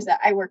host of writers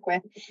that I work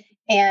with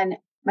and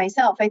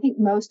myself, I think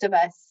most of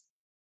us,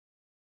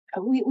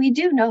 we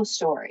do know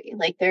story.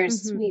 Like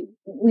there's,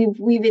 we've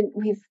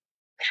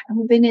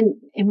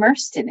been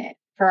immersed in it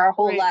for our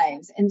whole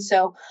lives. And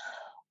so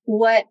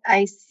what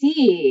I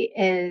see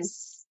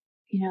is,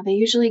 they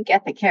usually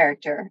get the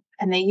character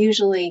and they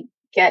usually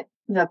get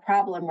the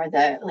problem or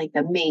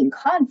the main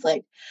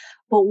conflict.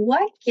 But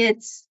what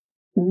gets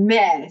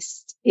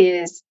missed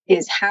is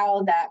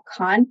how that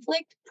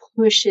conflict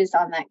pushes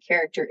on that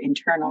character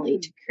internally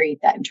to create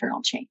that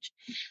internal change.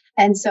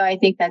 And so I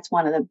think that's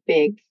one of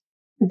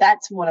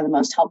the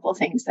most helpful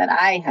things that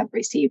I have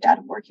received out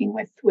of working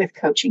with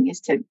coaching is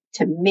to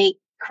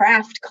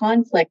craft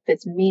conflict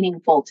that's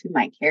meaningful to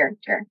my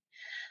character,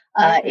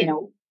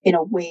 in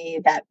a way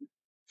that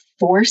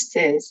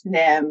forces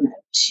them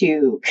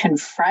to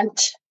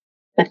confront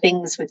the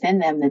things within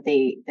them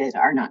that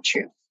are not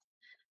true,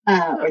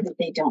 or that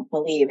they don't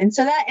believe. And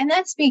so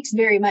that speaks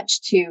very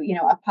much to,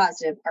 a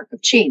positive arc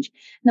of change.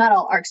 Not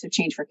all arcs of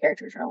change for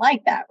characters are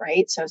like that,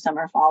 right? So some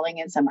are falling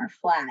and some are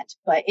flat,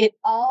 but it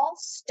all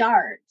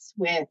starts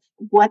with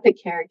what the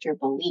character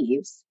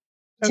believes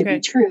to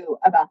be true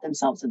about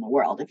themselves in the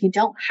world. If you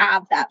don't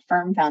have that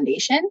firm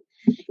foundation,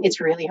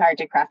 it's really hard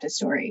to craft a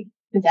story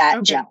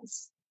that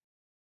gels.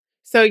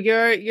 So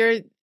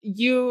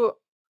you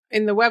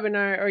in the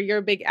webinar, or you're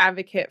a big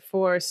advocate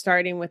for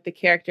starting with the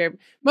character.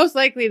 Most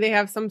likely they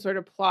have some sort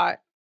of plot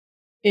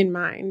in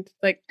mind,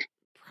 like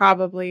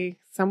probably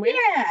somewhere.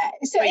 Yeah.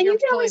 So, and you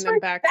can always work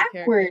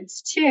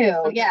backwards too.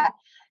 Okay. Yeah.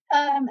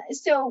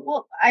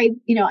 I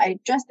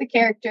address the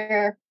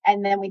character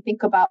and then we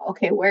think about,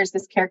 okay, where's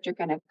this character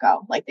going to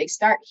go? Like they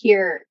start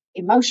here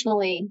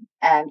emotionally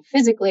and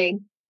physically,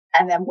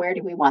 and then where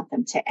do we want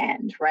them to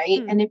end?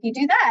 Right. And if you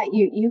do that,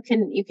 you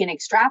can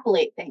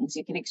extrapolate things.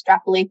 You can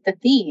extrapolate the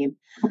theme.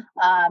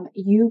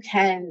 You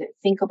can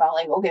think about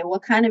like, okay,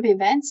 what kind of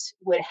events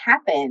would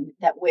happen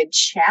that would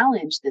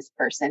challenge this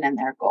person and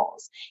their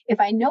goals? If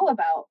I know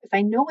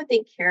what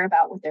they care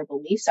about, what their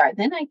beliefs are,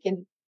 then I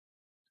can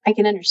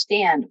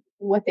understand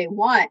what they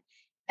want,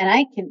 and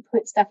I can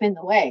put stuff in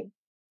the way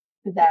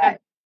that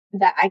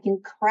I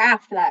can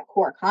craft that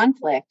core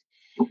conflict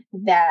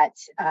that,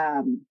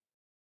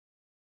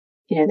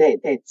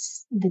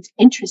 that's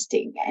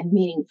interesting and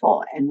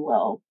meaningful and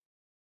will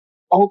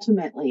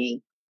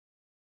ultimately,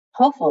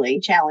 hopefully,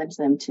 challenge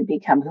them to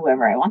become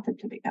whoever I want them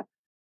to become.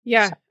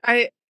 Yeah.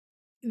 So.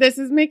 This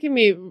is making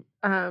me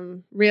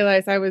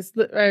realize I was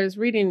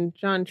reading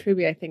John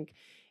Truby, I think,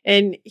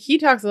 and he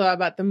talks a lot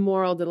about the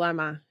moral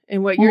dilemma.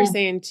 And what you're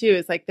saying too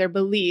is like their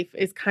belief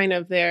is kind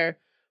of their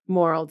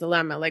moral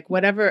dilemma, like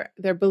whatever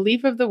their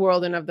belief of the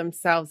world and of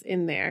themselves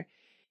in there.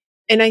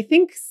 And I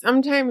think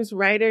sometimes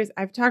writers,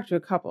 I've talked to a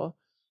couple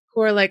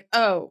who are like,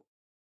 oh,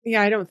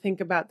 yeah, I don't think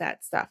about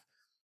that stuff,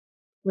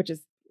 which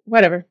is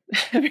whatever.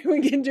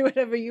 Everyone can do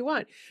whatever you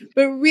want.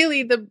 But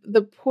really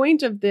the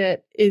point of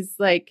that is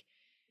like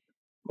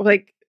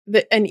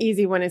an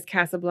easy one is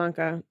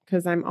Casablanca,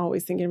 because I'm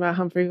always thinking about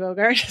Humphrey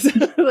Bogart.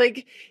 So,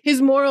 like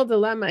his moral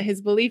dilemma,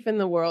 his belief in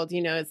the world,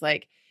 is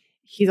like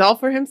he's all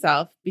for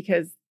himself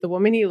because the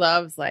woman he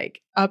loves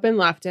like up and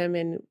left him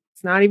and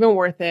it's not even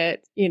worth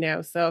it,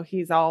 so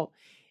he's all,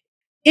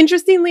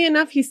 interestingly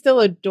enough, he's still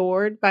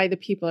adored by the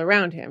people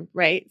around him,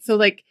 right? So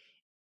like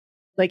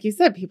you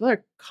said, people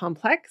are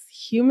complex,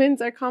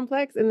 humans are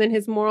complex. And then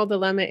his moral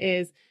dilemma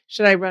is,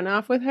 should I run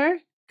off with her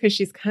because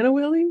she's kind of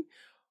willing?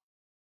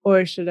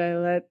 Or should I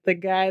let the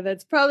guy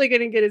that's probably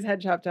going to get his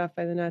head chopped off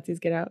by the Nazis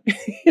get out?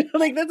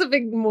 Like that's a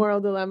big moral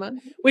dilemma,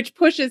 which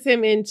pushes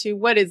him into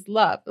what is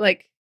love,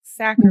 like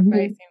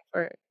sacrificing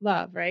for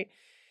love, right?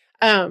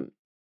 And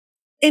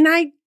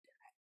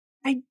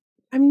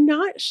I'm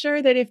not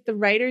sure that if the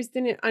writers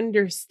didn't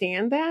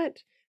understand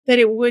that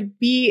it would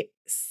be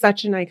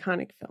such an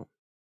iconic film.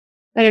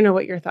 I don't know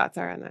what your thoughts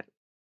are on that.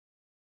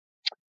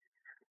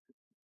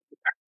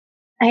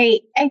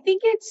 I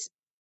think it's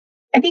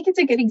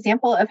a good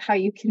example of how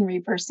you can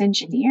reverse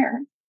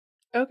engineer.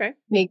 Okay.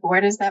 Like,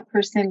 where did that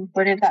person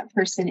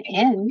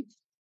end?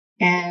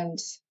 And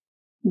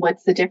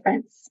what's the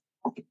difference?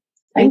 Like,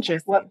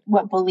 interesting.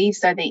 What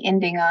beliefs are they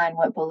ending on?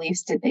 What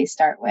beliefs did they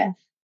start with?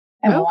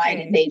 And why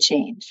did they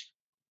change?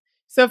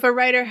 So if a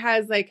writer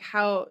has like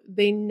how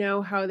they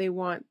know how they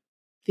want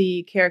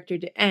the character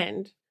to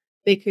end,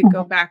 they could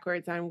go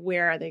backwards on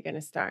where are they going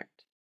to start.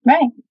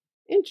 Right.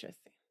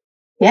 Interesting.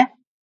 Yeah.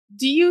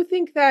 Do you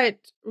think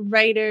that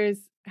writers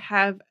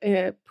have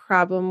a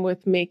problem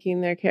with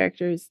making their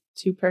characters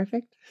too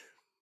perfect?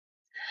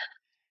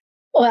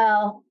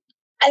 Well,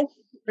 I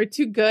Or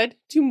too good,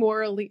 too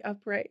morally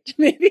upright?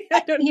 Maybe, I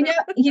don't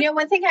know.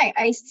 One thing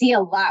I see a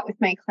lot with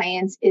my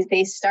clients is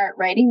they start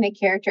writing the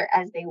character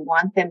as they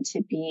want them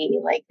to be,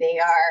 like they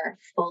are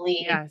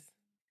fully, Yes.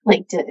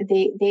 like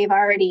they've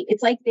already,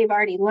 it's like they've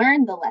already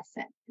learned the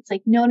lesson. It's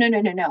like, no,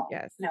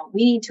 Yes.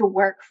 we need to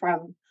work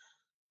from,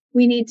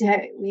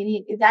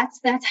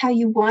 that's how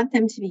you want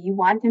them to be. You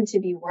want them to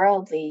be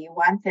worldly. You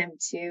want them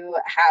to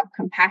have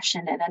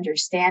compassion and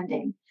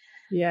understanding.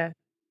 Yeah.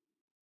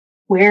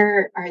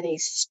 Where are they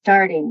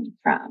starting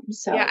from?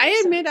 Yeah,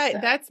 I admit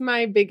that's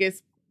my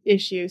biggest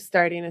issue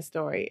starting a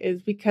story,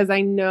 is because I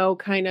know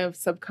kind of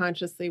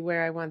subconsciously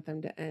where I want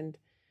them to end.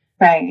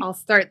 Right. I'll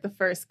start the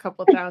first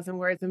couple thousand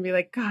words and be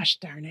like, gosh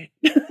darn it.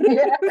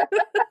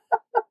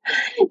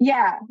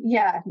 Yeah,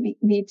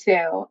 me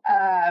too.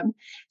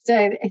 So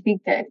I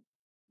think that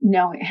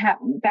knowing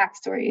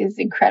backstory is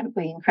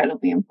incredibly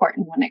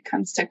important when it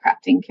comes to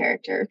crafting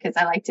character, because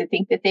I like to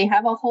think that they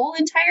have a whole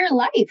entire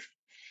life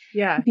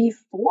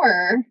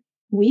before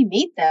we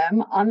meet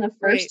them on the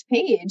first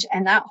page,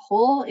 and that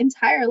whole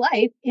entire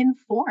life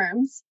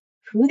informs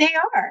who they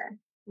are.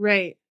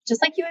 Right.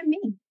 Just like you and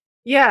me.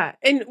 Yeah.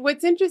 And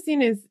what's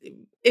interesting is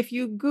if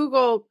you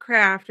Google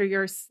craft, or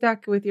you're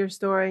stuck with your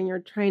story and you're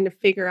trying to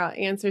figure out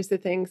answers to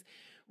things,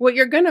 what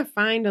you're going to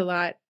find a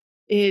lot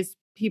is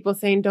people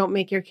saying, don't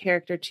make your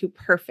character too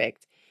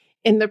perfect.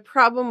 And the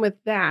problem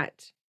with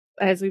that,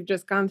 as we've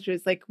just gone through,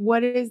 is like,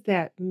 what does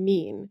that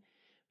mean?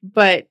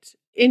 But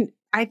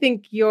I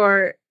think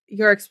your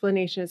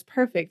explanation is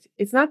perfect.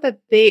 It's not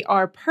that they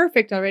are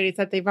perfect already. It's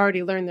that they've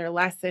already learned their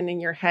lesson in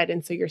your head.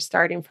 And so you're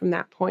starting from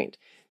that point.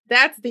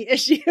 That's the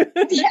issue.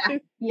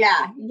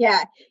 Yeah.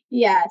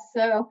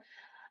 So,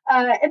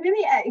 and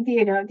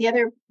maybe, the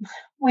other,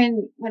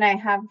 when I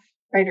have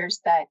writers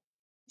that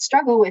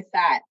struggle with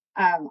that,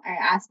 I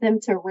ask them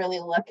to really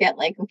look at,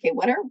 like, okay,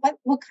 what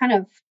kind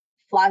of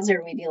flaws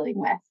are we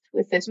dealing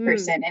with this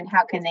person, and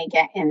how can they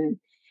get in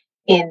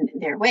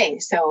their way?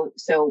 So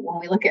when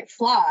we look at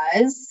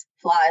flaws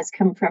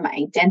come from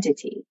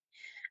identity,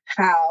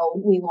 how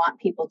we want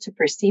people to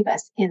perceive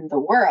us in the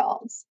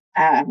world.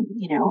 Are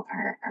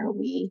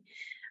we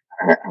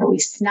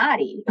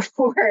snotty,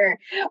 or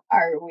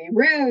are we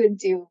rude?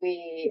 Do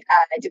we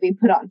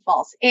put on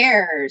false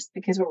airs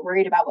because we're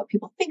worried about what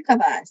people think of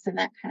us, and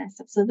that kind of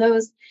stuff? So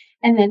those,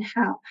 and then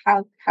how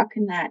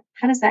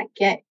does that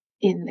get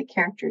in the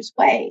character's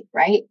way,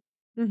 right?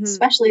 Mm-hmm.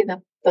 Especially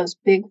those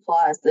big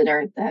flaws that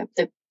are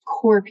the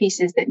core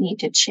pieces that need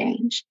to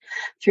change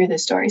through the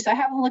story. So I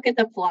have a look at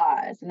the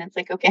flaws, and it's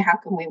like, okay, how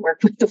can we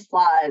work with the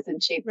flaws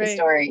and shape the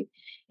story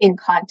in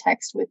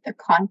context with the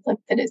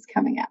conflict that is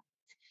coming up?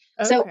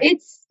 Okay. So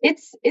it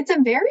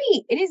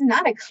is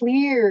not a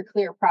clear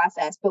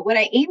process, but what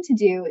I aim to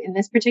do in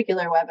this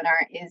particular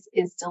webinar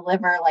is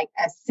deliver like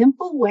a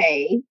simple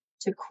way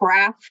to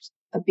craft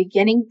a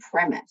beginning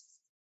premise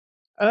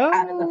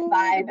out of the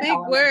 5 big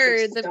elements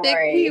word, of story. The big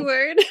P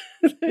word.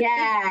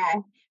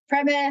 Yeah.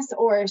 Premise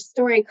or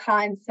story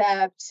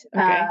concept,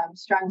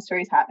 strong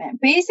story statement.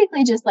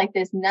 Basically just like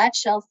this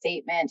nutshell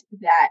statement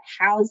that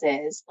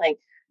houses like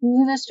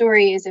who the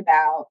story is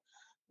about,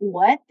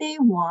 what they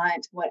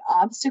want, what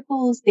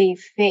obstacles they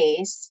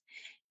face,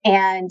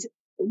 and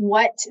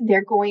what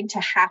they're going to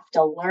have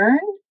to learn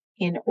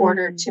in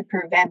order to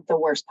prevent the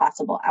worst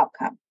possible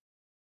outcome.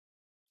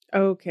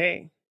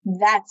 Okay.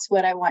 That's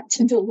what I want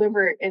to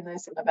deliver in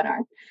this webinar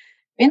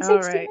in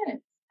 60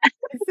 minutes.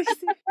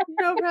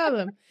 No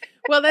problem.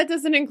 Well, that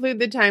doesn't include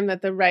the time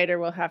that the writer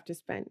will have to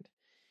spend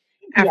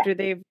after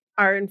they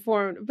are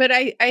informed. But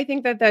I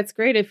think that that's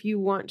great if you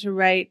want to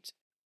write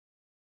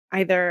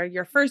either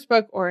your first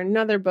book or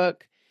another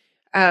book.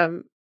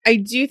 I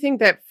do think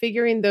that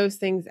figuring those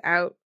things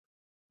out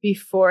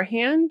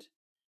beforehand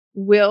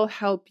will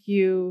help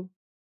you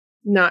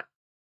not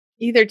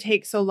either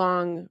take so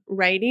long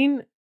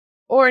writing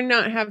or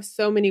not have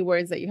so many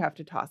words that you have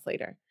to toss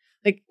later.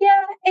 And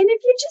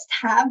if you just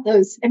have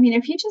those,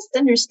 if you just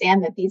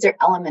understand that these are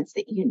elements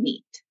that you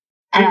need,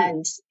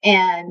 and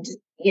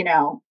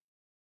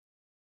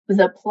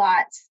the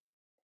plot,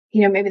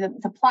 maybe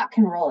the plot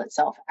can roll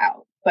itself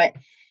out, but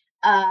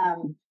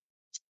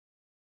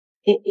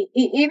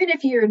even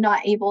if you're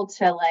not able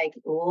to like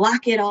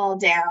lock it all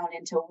down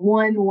into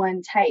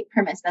one tight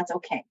premise, that's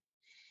okay.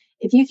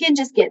 If you can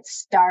just get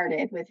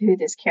started with who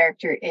this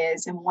character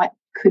is and what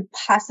could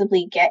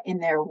possibly get in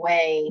their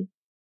way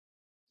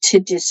to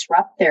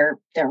disrupt their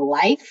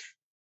life,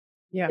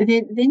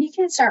 then you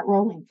can start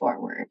rolling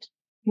forward.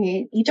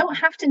 Okay? You don't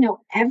have to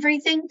know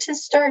everything to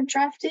start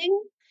drafting,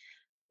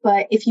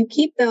 but if you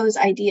keep those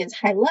ideas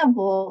high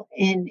level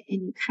and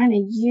you kind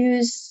of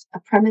use a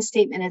premise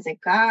statement as a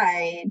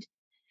guide,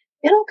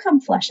 it'll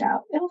flesh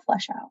out.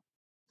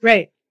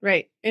 Right.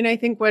 And I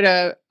think what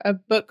a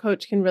book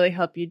coach can really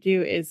help you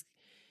do is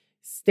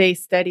stay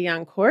steady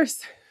on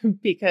course,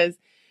 because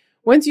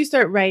once you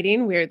start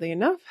writing, weirdly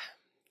enough,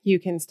 you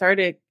can start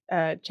a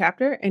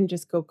chapter and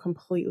just go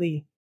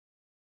completely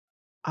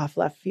off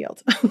left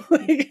field.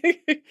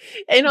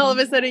 And all of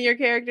a sudden your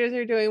characters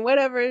are doing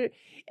whatever.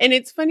 And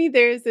it's funny,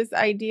 there's this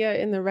idea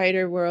in the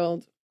writer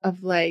world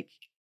of like,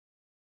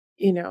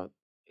 you know,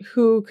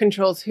 who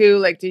controls who,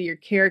 like, do your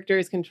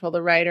characters control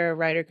the writer, or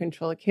writer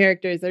control the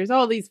characters? There's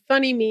all these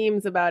funny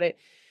memes about it,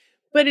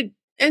 but it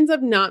ends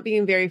up not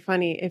being very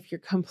funny if you're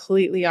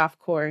completely off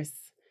course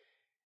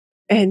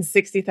and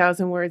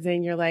 60,000 words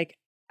in, you're like,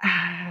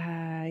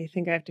 I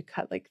think I have to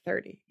cut like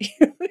 30.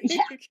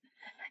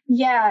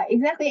 Yeah,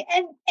 exactly.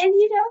 And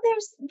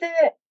there's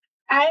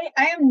I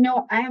am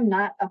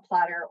not a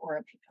plotter or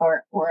a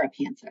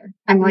pantser.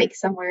 I'm like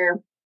somewhere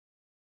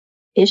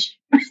ish.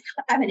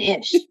 I'm an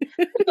ish.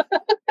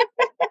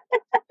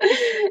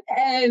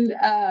 And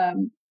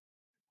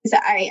so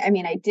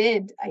I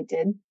did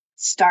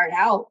start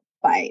out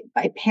by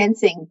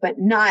pantsing, but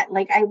not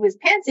like I was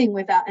pantsing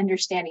without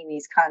understanding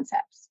these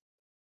concepts.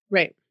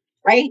 Right.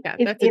 Yeah,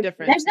 that's a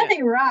difference. There's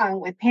nothing wrong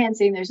with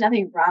pantsing. There's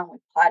nothing wrong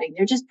with plotting.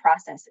 They're just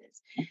processes.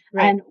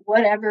 Right. And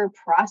whatever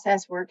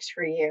process works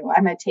for you,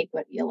 I'm going to take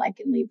what you like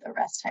and leave the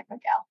rest type of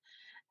gal.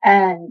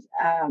 And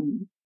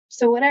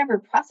so whatever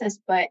process,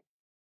 but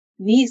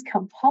these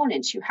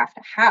components you have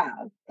to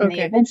have, and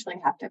they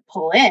eventually have to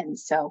pull in.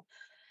 So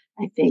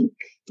I think,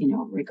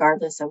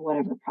 regardless of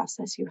whatever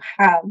process you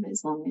have,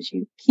 as long as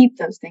you keep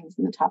those things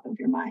in the top of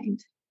your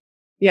mind,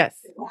 yes,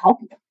 it will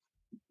help you.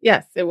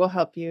 Yes, it will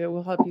help you. It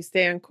will help you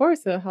stay on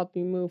course. It'll help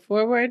you move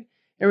forward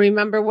and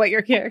remember what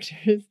your character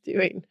is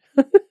doing.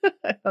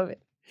 I love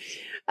it.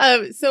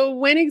 So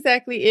when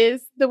exactly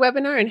is the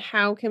webinar, and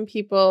how can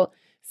people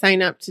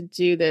sign up to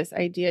do this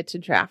idea to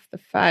draft the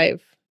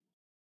 5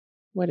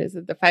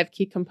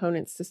 key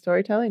components to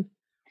storytelling?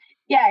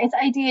 Yeah, it's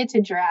idea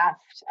to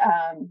draft,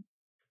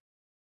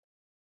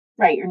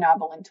 write your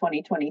novel in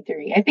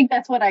 2023. I think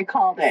that's what I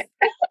called it.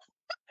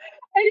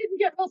 I didn't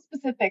get real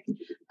specific.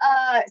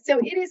 So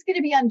it is going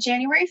to be on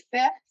January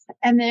 5th,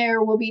 and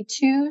there will be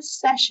 2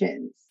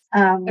 sessions.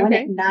 One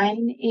at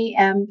 9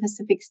 a.m.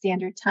 Pacific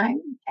Standard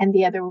Time, and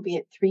the other will be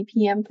at 3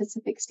 p.m.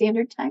 Pacific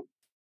Standard Time.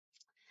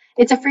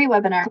 It's a free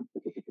webinar.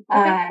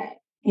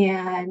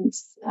 And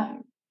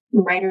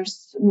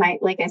writers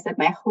like I said,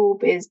 my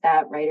hope is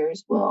that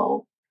writers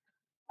will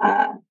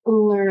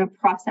learn a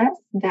process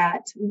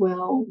that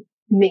will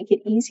make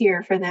it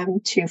easier for them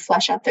to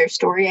flesh out their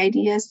story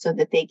ideas so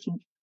that they can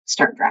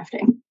start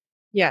drafting.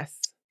 Yes,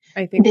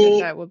 I think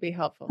that will be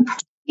helpful.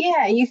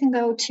 Yeah, you can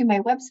go to my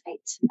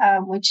website,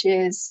 which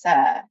is,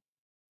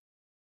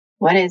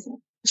 what is it?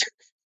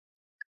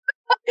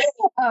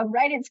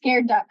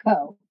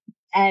 WriteItScared.co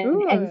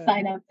and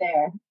sign up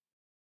there.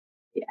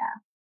 Yeah.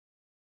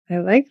 I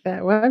like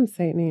that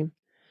website name.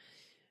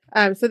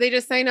 So they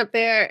just sign up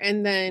there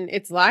and then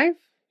it's live?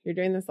 You're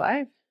doing this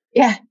live?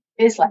 Yeah,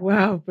 it's live.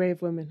 Wow,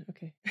 brave women.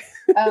 Okay.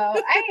 One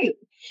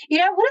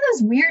of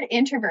those weird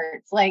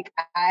introverts, like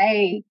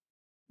I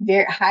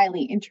very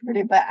highly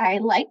introverted, but I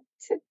like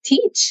to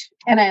teach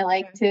and I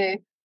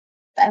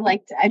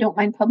don't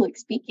mind public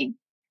speaking.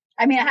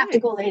 I mean, I have to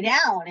go lay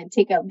down and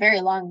take a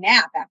very long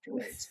nap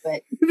afterwards,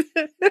 but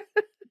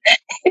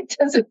it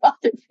doesn't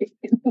bother me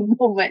in the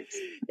moment.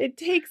 It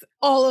takes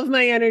all of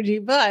my energy,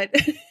 but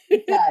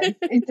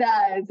it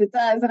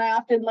does. And I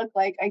often look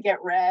like I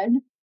get red.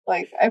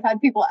 Like I've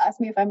had people ask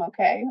me if I'm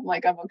okay. I'm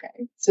like, I'm okay.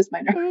 It's just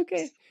my nerves.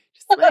 Okay.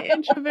 Just my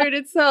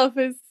introverted self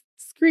is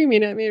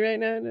screaming at me right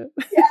now. No.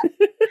 Yeah,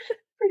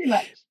 pretty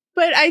much.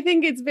 But I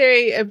think it's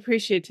very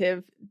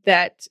appreciative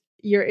that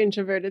your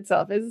introverted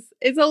self is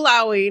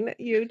allowing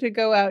you to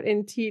go out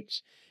and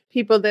teach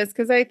people this.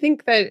 Because I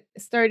think that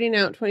starting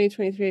out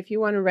 2023, if you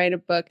want to write a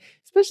book,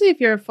 especially if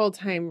you're a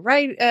full-time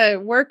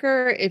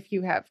worker, if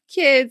you have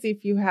kids,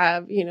 if you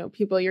have,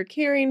 people you're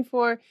caring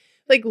for,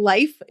 like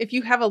life, if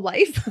you have a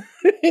life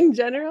in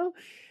general,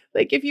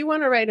 like if you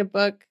want to write a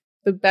book,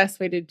 the best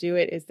way to do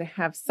it is to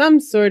have some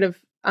sort of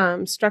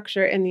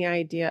structure and the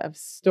idea of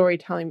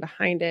storytelling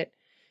behind it.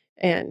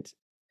 And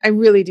I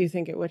really do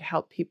think it would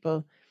help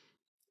people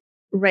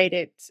write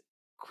it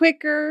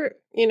quicker.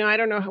 I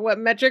don't know what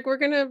metric we're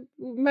going to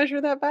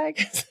measure that by.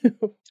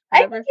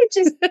 I think it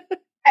just,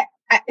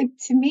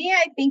 to me,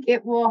 I think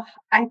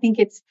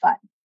it's fun.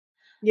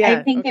 Yeah,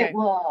 I think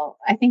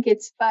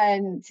it's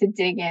fun to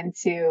dig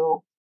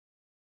into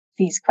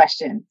these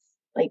questions.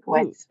 Like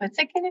what's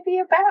it going to be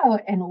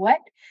about, and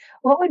what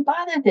would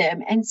bother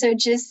them? And so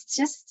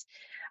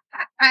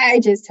I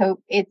just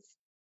hope it's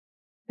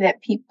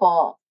that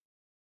people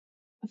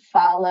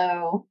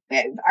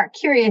are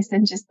curious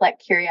and just let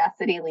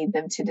curiosity lead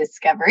them to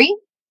discovery.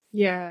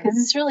 Yeah. Because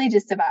it's really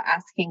just about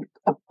asking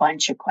a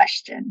bunch of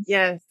questions.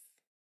 Yes.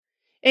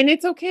 And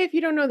it's okay if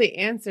you don't know the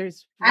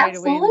answers right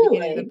away in the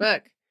beginning of the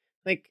book.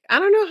 Like, I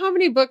don't know how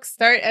many books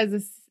start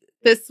as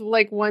this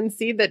like one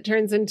seed that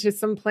turns into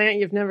some plant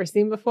you've never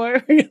seen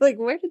before. You're like,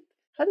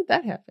 how did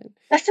that happen?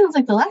 That sounds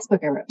like the last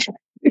book I wrote.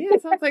 Yeah,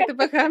 it sounds like the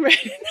book I'm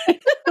writing.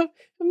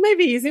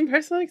 Maybe using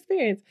personal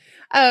experience.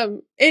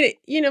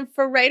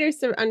 For writers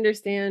to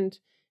understand,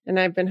 and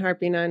I've been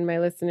harping on my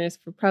listeners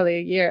for probably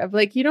a year, of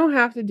like, you don't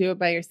have to do it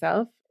by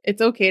yourself.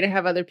 It's okay to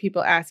have other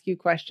people ask you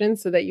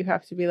questions so that you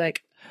have to be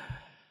like,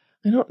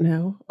 I don't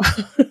know.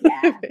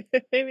 Yeah.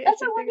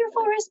 That's a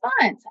wonderful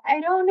response.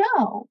 I don't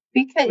know,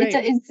 because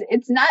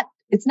it's not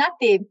a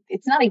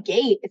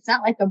gate. It's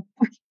not like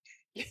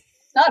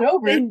it's not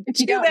over if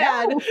you don't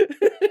know.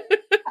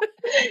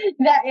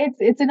 That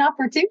it's an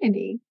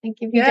opportunity. Like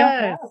if you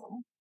don't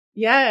know.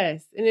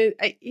 Yes. And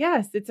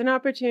it's an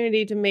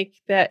opportunity to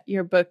make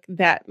your book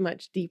that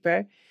much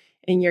deeper,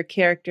 and your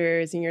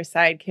characters and your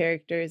side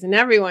characters and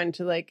everyone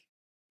to like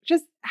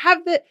just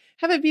have it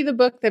be the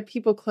book that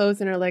people close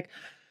and are like,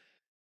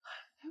 oh,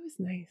 that was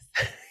nice.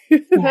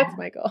 That's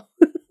my goal.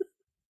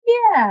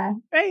 Yeah.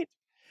 Right.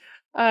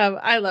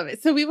 I love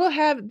it. So we will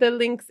have the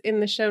links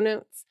in the show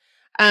notes.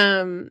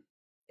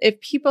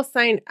 If people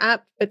sign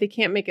up but they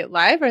can't make it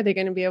live, are they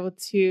going to be able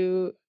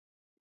to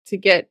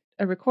get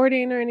a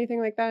recording or anything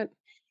like that?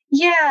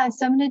 Yeah,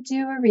 so I'm going to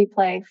do a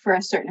replay for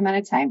a certain amount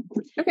of time.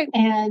 Okay.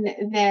 And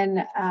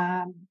then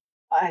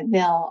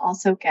they'll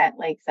also get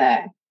like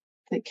the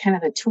kind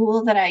of the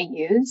tool that I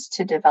use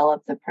to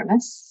develop the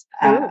premise.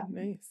 Oh,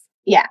 nice.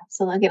 Yeah,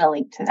 so they'll get a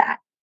link to that.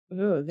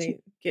 Oh,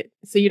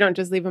 so you don't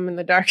just leave them in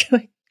the dark.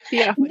 Like,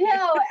 yeah.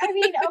 No, I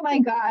mean, oh my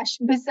gosh.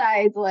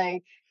 Besides,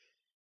 like,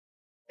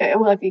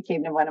 well, if you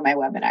came to one of my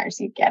webinars,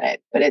 you get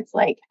it. But it's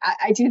like,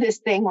 I do this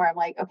thing where I'm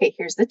like, okay,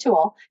 here's the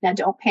tool. Now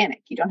don't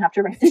panic. You don't have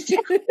to write this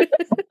down. Because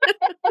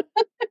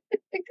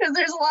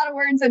there's a lot of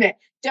words in it.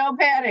 Don't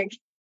panic.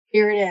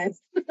 Here it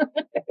is.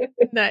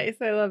 Nice.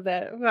 I love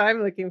that. Well,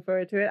 I'm looking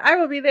forward to it. I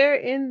will be there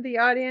in the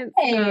audience.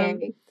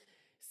 Hey.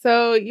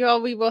 So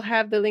we will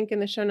have the link in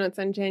the show notes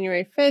on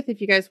January 5th.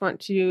 If you guys want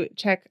to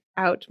check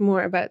out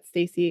more about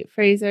Stacey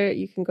Fraser,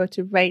 you can go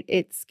to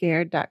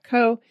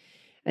writeitscared.co.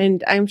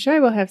 And I'm sure I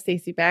will have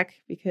Stacey back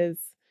because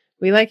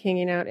we like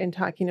hanging out and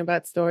talking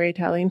about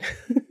storytelling.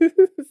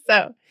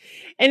 So,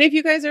 and if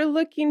you guys are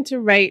looking to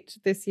write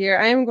this year,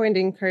 I am going to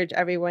encourage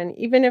everyone,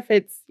 even if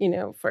it's,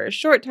 for a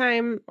short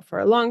time or for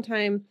a long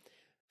time,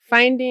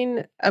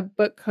 finding a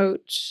book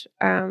coach.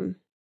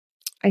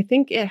 I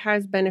think it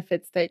has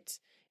benefits that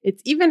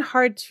it's even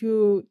hard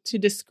to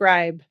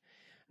describe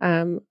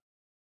in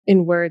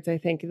words, I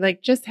think.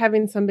 Like just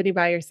having somebody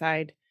by your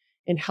side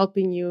and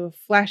helping you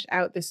flesh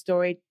out the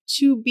story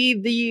to be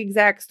the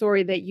exact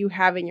story that you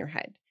have in your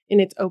head.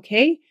 And it's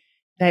okay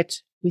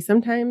that we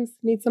sometimes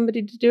need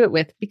somebody to do it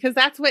with, because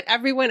that's what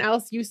everyone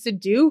else used to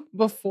do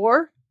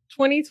before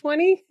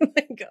 2020.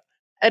 Like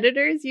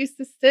editors used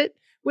to sit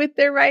with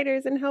their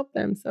writers and help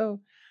them.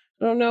 So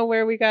I don't know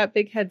where we got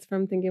big heads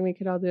from thinking we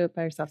could all do it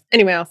by ourselves.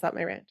 Anyway, I'll stop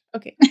my rant.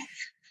 Okay.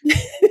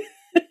 It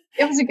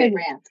was a good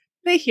rant.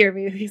 They hear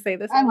me. They say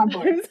this. I'm on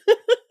board.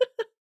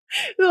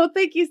 Well,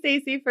 thank you,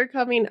 Stacey, for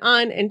coming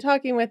on and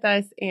talking with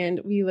us.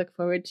 And we look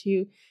forward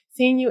to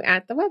seeing you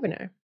at the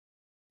webinar.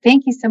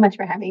 Thank you so much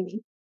for having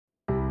me.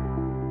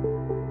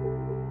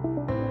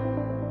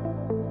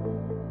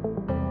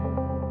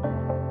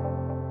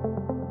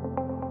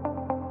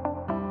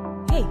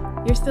 Hey,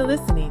 you're still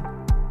listening.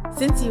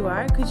 Since you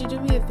are, could you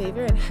do me a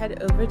favor and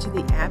head over to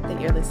the app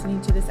that you're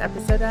listening to this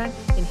episode on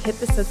and hit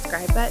the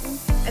subscribe button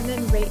and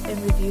then rate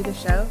and review the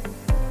show?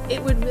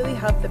 It would really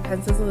help the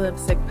Pencils and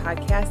Lipstick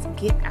podcast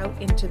get out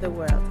into the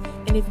world.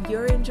 And if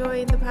you're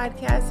enjoying the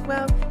podcast,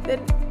 well,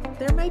 then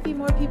there might be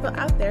more people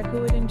out there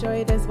who would enjoy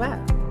it as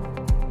well.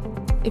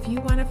 If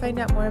you want to find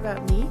out more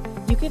about me,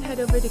 you can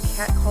head over to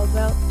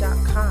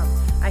katcaldwell.com.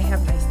 I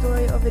have my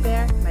story over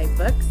there, my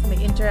books, my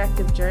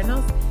interactive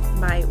journals,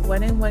 my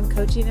one-on-one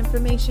coaching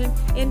information,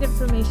 and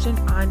information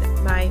on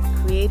my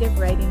creative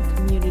writing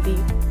community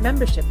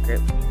membership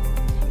group.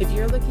 If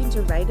you're looking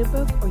to write a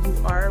book, or you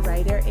are a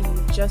writer and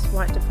you just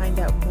want to find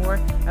out more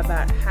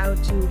about how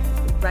to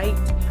write,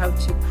 how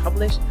to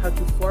publish, how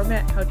to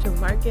format, how to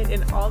market,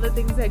 and all the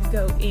things that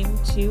go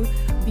into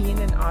being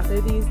an author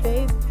these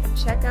days,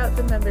 check out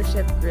the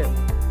membership group.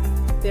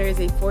 There is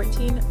a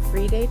 14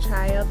 free day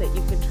trial that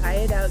you can try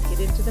it out,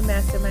 get into the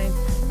mastermind,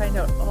 find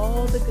out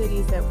all the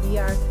goodies that we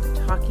are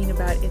talking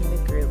about in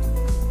the group.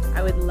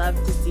 I would love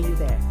to see you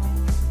there.